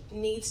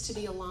needs to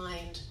be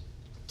aligned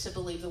to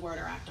believe the word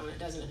or act on it,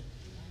 doesn't it?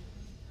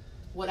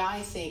 What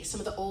I think,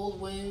 some of the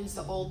old wounds,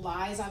 the old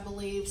lies I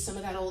believed, some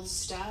of that old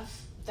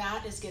stuff,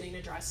 that is getting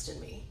addressed in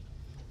me.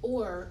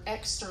 Or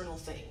external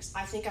things.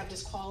 I think I've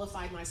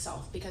disqualified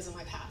myself because of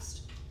my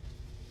past.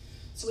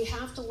 So we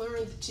have to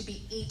learn to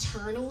be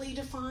eternally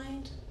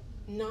defined,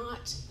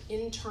 not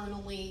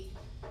internally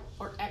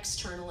or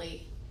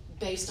externally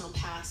based on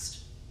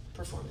past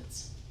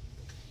performance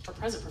or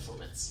present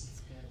performance.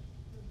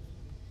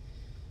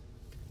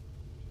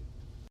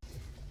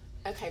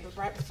 Okay,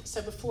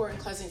 but before in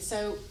closing,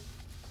 so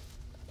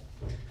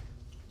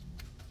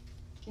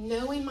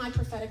knowing my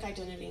prophetic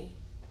identity,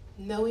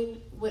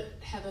 knowing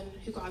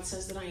who God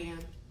says that I am,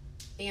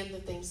 and the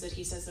things that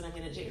he says that I'm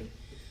going to do,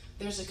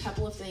 there's a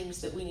couple of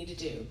things that we need to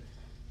do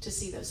to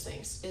see those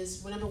things.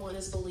 Number one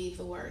is believe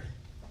the word.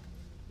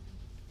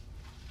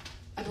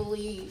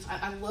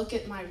 I look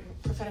at my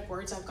prophetic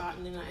words I've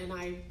gotten,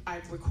 and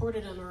I've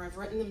recorded them, or I've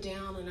written them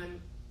down, and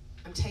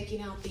I'm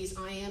taking out these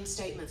I am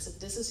statements of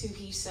this is who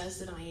he says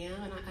that I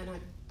am, and I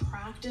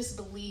practice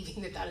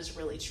believing that is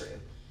really true.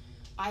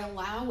 I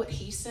allow what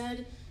he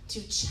said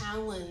to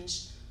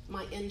challenge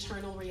my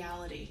internal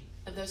reality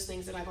of those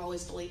things that I've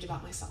always believed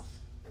about myself.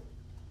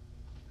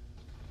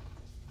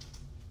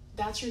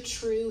 That's your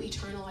true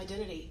eternal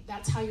identity.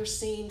 That's how you're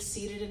seen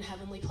seated in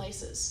heavenly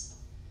places.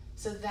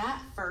 So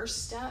that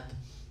first step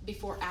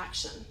before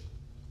action,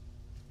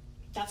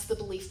 that's the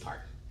belief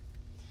part.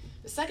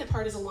 The second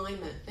part is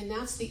alignment, and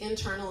that's the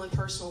internal and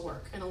personal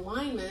work. And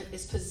alignment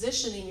is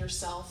positioning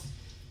yourself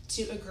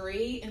to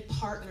agree and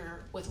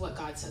partner with what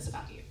God says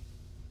about you.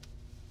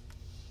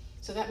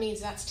 So that means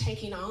that's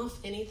taking off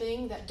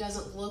anything that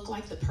doesn't look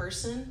like the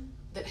person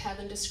that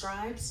heaven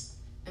describes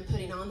and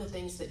putting on the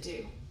things that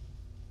do.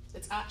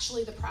 It's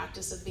actually the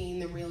practice of being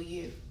the real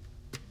you.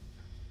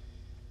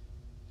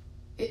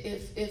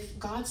 If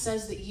God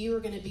says that you are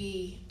going to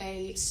be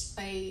a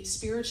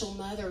spiritual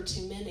mother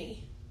to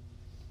many,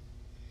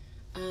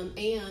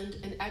 and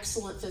an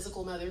excellent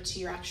physical mother to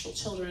your actual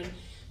children,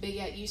 but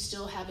yet you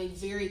still have a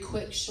very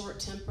quick, short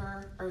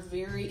temper, or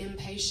very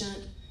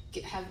impatient,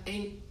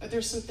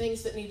 there's some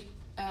things that need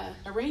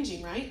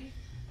arranging, right?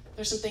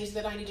 There's some things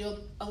that I need to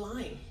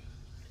align.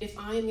 If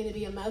I'm going to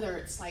be a mother,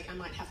 it's like I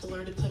might have to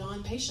learn to put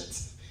on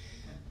patience.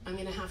 I'm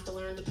going to have to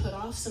learn to put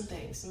off some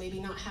things, maybe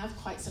not have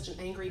quite such an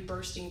angry,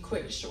 bursting,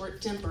 quick,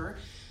 short temper,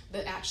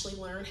 but actually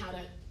learn how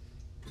to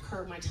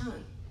curb my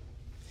tongue.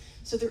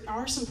 So there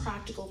are some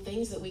practical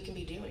things that we can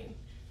be doing.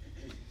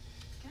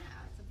 Can I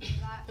add something to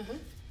that? Mm-hmm.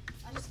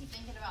 I just keep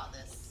thinking about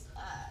this.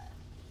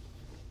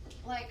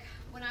 Like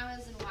when I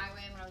was in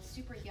YWAM, when I was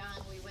super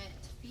young, we went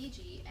to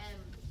Fiji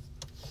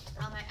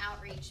and on my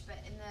outreach, but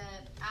in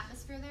the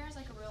atmosphere there is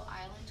like a real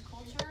island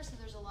culture, so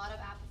there's a lot of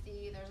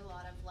apathy, there's a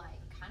lot of like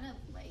kind of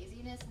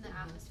laziness in the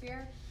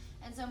atmosphere.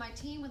 And so my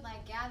team would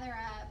like gather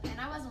up,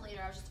 and I wasn't a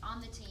leader, I was just on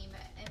the team,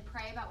 and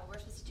pray about what we're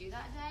supposed to do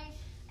that day.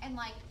 And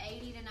like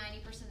 80 to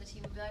 90% of the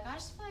team would be like, I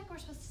just feel like we're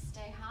supposed to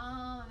stay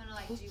home, I'm gonna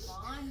like do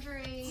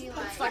laundry,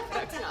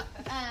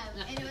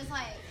 and it was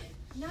like,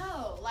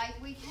 no, like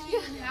we came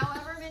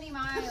however many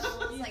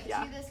miles like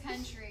to this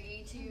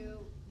country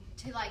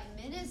to like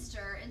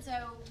minister. And so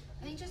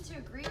I think just to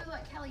agree with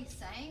what Kelly's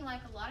saying,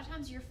 like a lot of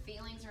times your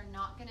feelings are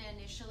not going to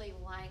initially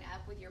line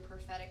up with your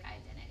prophetic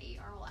identity,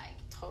 or like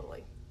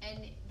Totally.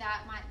 And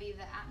that might be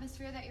the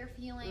atmosphere that you're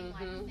feeling,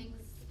 like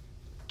things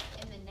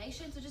in the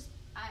nation. So just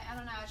I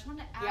don't know, I just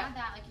wanted to add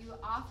that, like you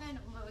often,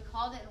 what we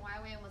called it in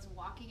YWAM was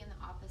walking in the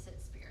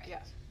opposite spirit.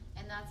 Yes.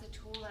 And that's a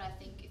tool that I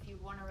think if you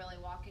want to really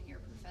walk in your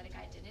prophetic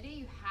identity,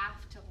 you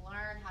have to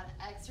learn how to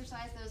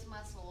exercise those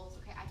muscles.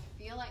 Okay, I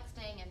feel like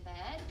staying in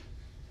bed,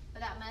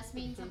 but that must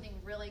mean something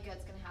really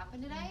good's going to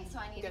happen today. So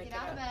I need to get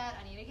out of bed.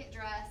 I need to get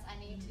dressed. I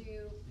need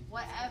to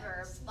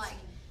whatever. Like,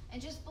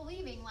 and just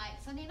believing, like,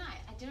 Sunday night,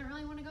 I didn't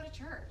really want to go to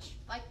church.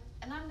 Like,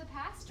 and I'm the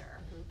pastor.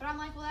 But I'm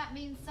like, well, that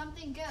means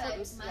something good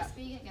must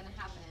be going to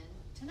happen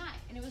tonight.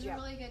 And it was a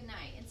really good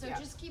night. And so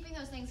just keeping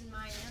those things in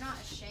mind, you're not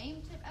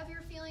ashamed of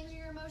your feelings or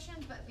your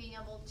emotions, but being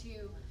able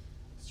to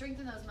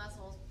strengthen those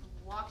muscles,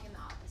 walk in the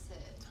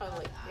opposite.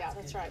 Totally. Yeah,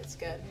 that's right. It's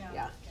good.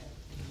 Yeah.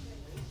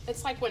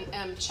 It's like when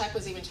Chuck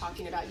was even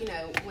talking about,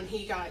 when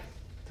he got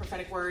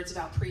prophetic words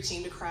about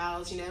preaching to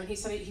crowds, and he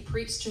said he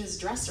preached to his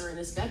dresser in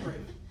his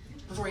bedroom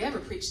before he ever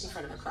preached in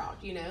front of a crowd.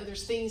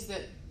 There's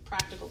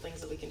practical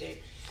things that we can do.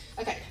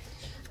 Okay.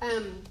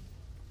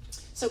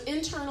 So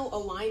internal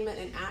alignment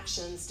and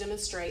actions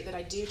demonstrate that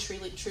I do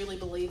truly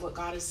believe what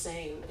God is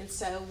saying. And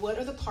so what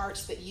are the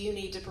parts that you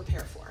need to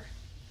prepare for?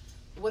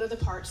 What are the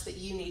parts that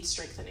you need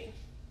strengthening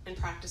and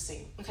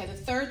practicing? Okay, the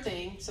third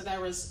thing, so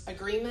there was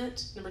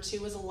agreement. Number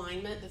 2 was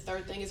alignment. The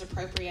third thing is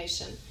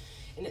appropriation.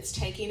 And it's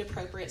taking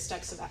appropriate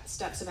steps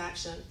of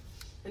action.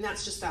 And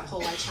that's just that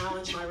whole, I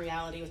challenge my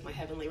reality with my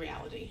heavenly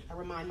reality. I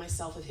remind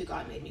myself of who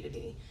God made me to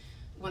be.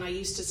 When I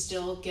used to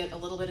still get a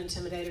little bit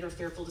intimidated or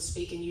fearful to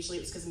speak, and usually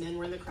it was because men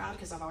were in the crowd,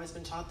 because I've always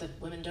been taught that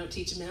women don't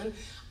teach men,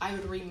 I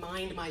would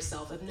remind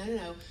myself of,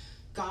 no,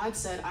 God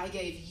said, I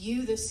gave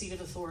you this seat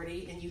of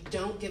authority, and you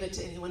don't give it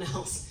to anyone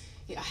else.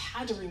 I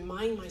had to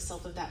remind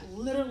myself of that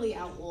literally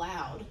out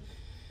loud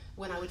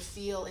when I would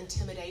feel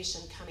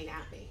intimidation coming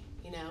at me,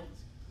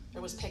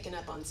 There was picking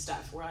up on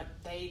stuff where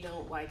they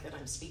don't like that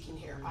I'm speaking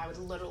here. I would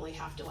literally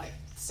have to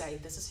say,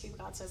 this is who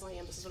God says I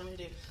am. This is what I'm going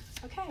to do.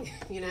 Okay,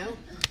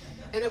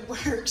 And it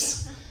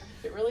works.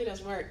 It really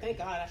does work. Thank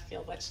God I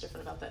feel much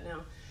different about that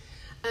now.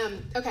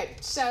 Okay,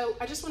 so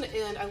I just want to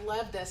end. I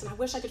love this, and I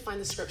wish I could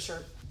find the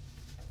scripture.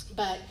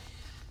 But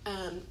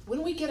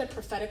when we get a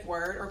prophetic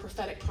word or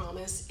prophetic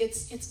promise,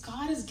 it's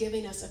God is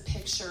giving us a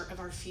picture of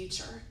our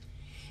future.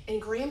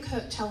 And Graham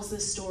Cook tells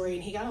this story,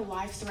 and he got a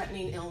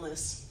life-threatening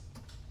illness.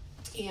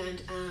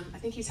 And I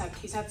think he's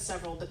had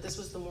several, but this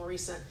was the more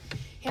recent.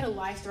 He had a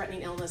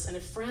life-threatening illness, and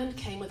a friend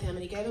came with him,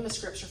 and he gave him a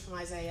scripture from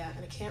Isaiah,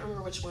 and I can't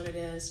remember which one it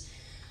is,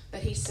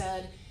 but he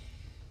said,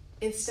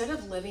 instead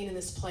of living in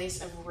this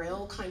place of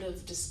real kind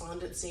of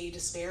despondency,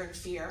 despair, and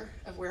fear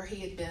of where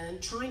he had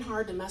been, trying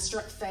hard to muster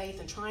up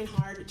faith and trying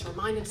hard to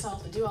remind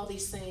himself and do all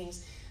these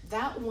things,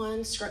 that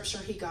one scripture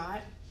he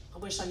got, I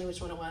wish I knew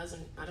which one it was,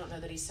 and I don't know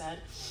that he said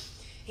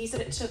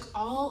it took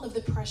all of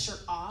the pressure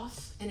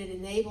off, and it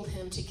enabled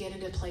him to get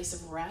into a place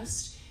of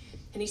rest.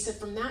 And he said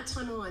from that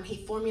time on,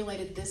 he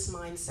formulated this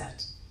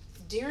mindset.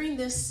 During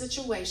this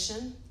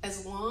situation,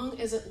 as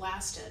long as it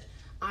lasted,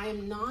 I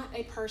am not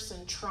a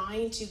person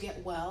trying to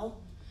get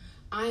well.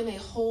 I am a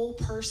whole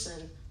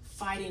person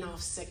fighting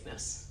off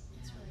sickness.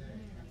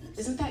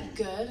 Isn't that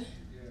good?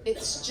 It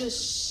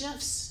just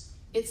shifts.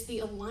 It's the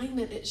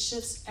alignment. It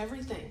shifts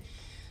everything.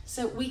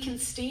 So we can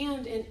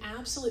stand in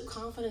absolute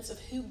confidence of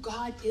who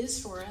God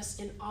is for us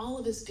in all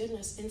of his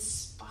goodness in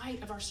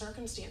spite of our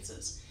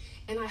circumstances.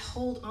 And I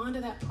hold on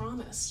to that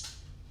promise.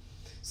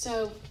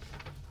 So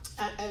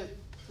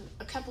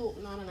a couple,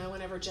 I don't know,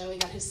 whenever Joey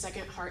got his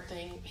second heart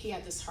thing, he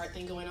had this heart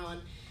thing going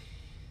on,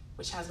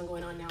 which has been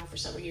going on now for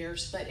several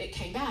years, but it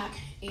came back.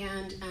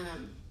 And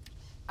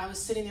I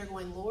was sitting there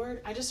going,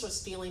 Lord, I just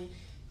was feeling,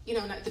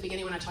 at the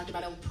beginning when I talked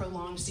about a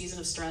prolonged season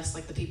of stress,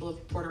 like the people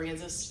of Port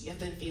Aransas have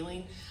been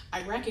feeling,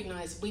 I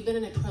recognize we've been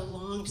in a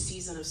prolonged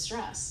season of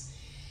stress.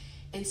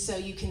 And so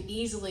you can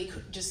easily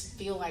just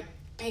feel like,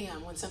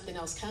 bam, when something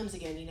else comes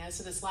again,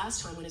 So this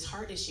last time when his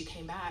heart issue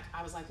came back,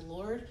 I was like,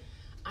 Lord,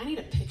 I need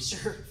a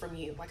picture from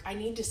you. Like, I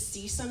need to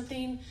see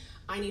something.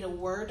 I need a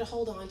word to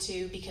hold on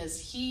to because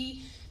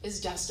he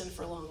is destined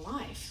for long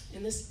life.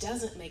 And this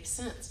doesn't make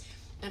sense.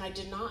 And I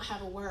did not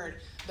have a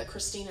word, but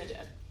Christina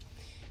did.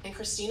 And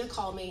Christina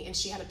called me, and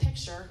she had a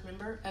picture,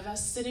 remember, of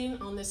us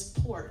sitting on this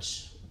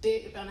porch,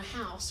 big on a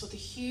house with a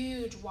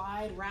huge,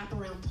 wide,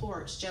 wraparound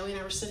porch. Joey and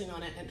I were sitting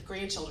on it, and the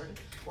grandchildren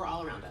were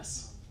all around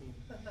us.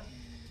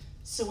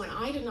 So when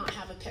I did not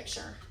have a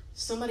picture,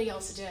 somebody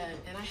else did,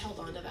 and I held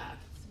on to that.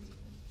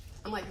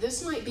 I'm like,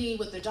 this might be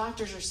what the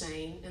doctors are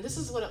saying, and this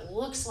is what it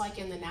looks like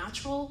in the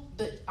natural,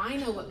 but I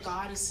know what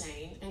God is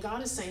saying, and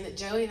God is saying that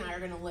Joey and I are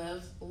going to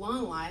live a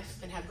long life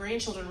and have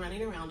grandchildren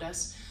running around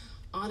us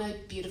on a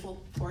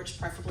beautiful porch,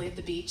 preferably at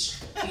the beach.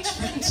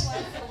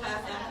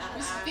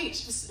 Beachfront.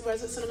 Beach.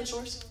 Was it Cinnamon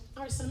Shores?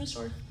 All right, Cinnamon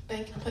Shore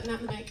Bank. I'm putting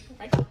that in the bank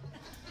right now.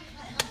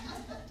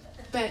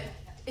 But,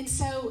 and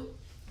so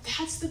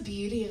that's the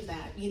beauty of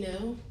that,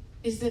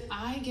 is that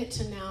I get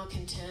to now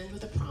contend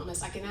with a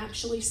promise. I can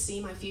actually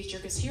see my future,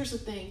 because here's the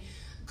thing.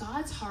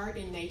 God's heart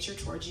and nature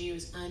towards you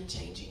is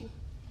unchanging.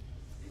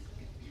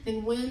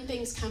 And when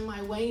things come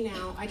my way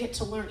now, I get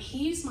to learn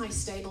he's my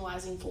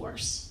stabilizing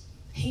force.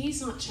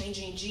 He's not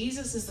changing.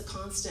 Jesus is the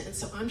constant. And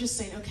so I'm just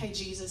saying, okay,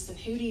 Jesus, then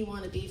who do you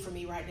want to be for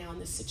me right now in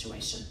this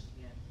situation?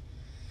 Yeah.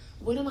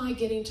 What am I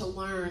getting to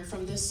learn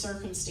from this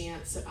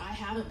circumstance that I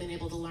haven't been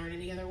able to learn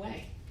any other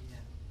way?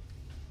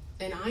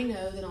 Yeah. And I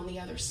know that on the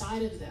other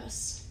side of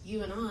this,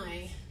 you and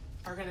I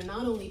are going to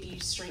not only be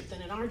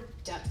strengthened in our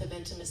depth of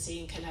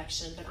intimacy and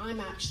connection, but I'm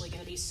actually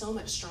going to be so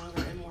much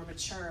stronger and more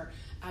mature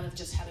out of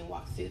just having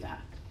walked through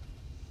that.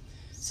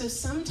 So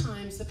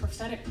sometimes the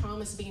prophetic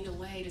promise being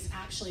delayed is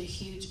actually a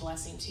huge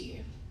blessing to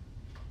you,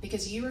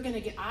 because you are going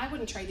to get, I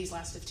wouldn't trade these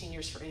last 15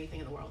 years for anything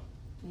in the world.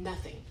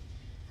 Nothing.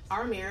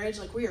 Our marriage,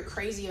 like, we are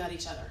crazy about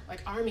each other.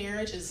 Like, our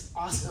marriage is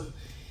awesome.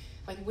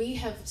 Like, we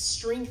have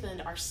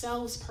strengthened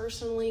ourselves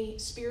personally,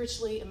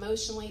 spiritually,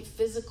 emotionally,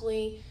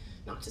 physically,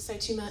 not to say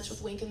too much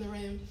with Wink in the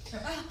room,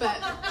 but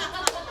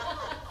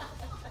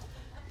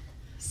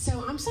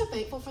so I'm so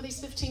thankful for these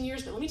 15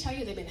 years, but let me tell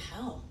you, they've been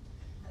hell.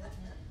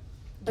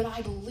 But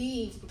I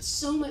believe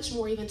so much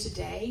more even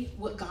today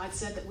what God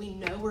said that we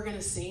know we're going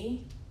to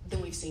see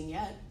than we've seen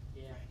yet.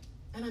 Yeah.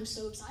 And I'm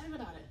so excited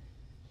about it.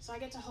 So I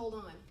get to hold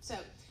on. So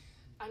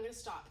I'm going to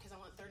stop because I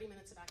want 30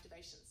 minutes of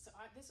activation. So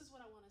this is what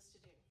I want us to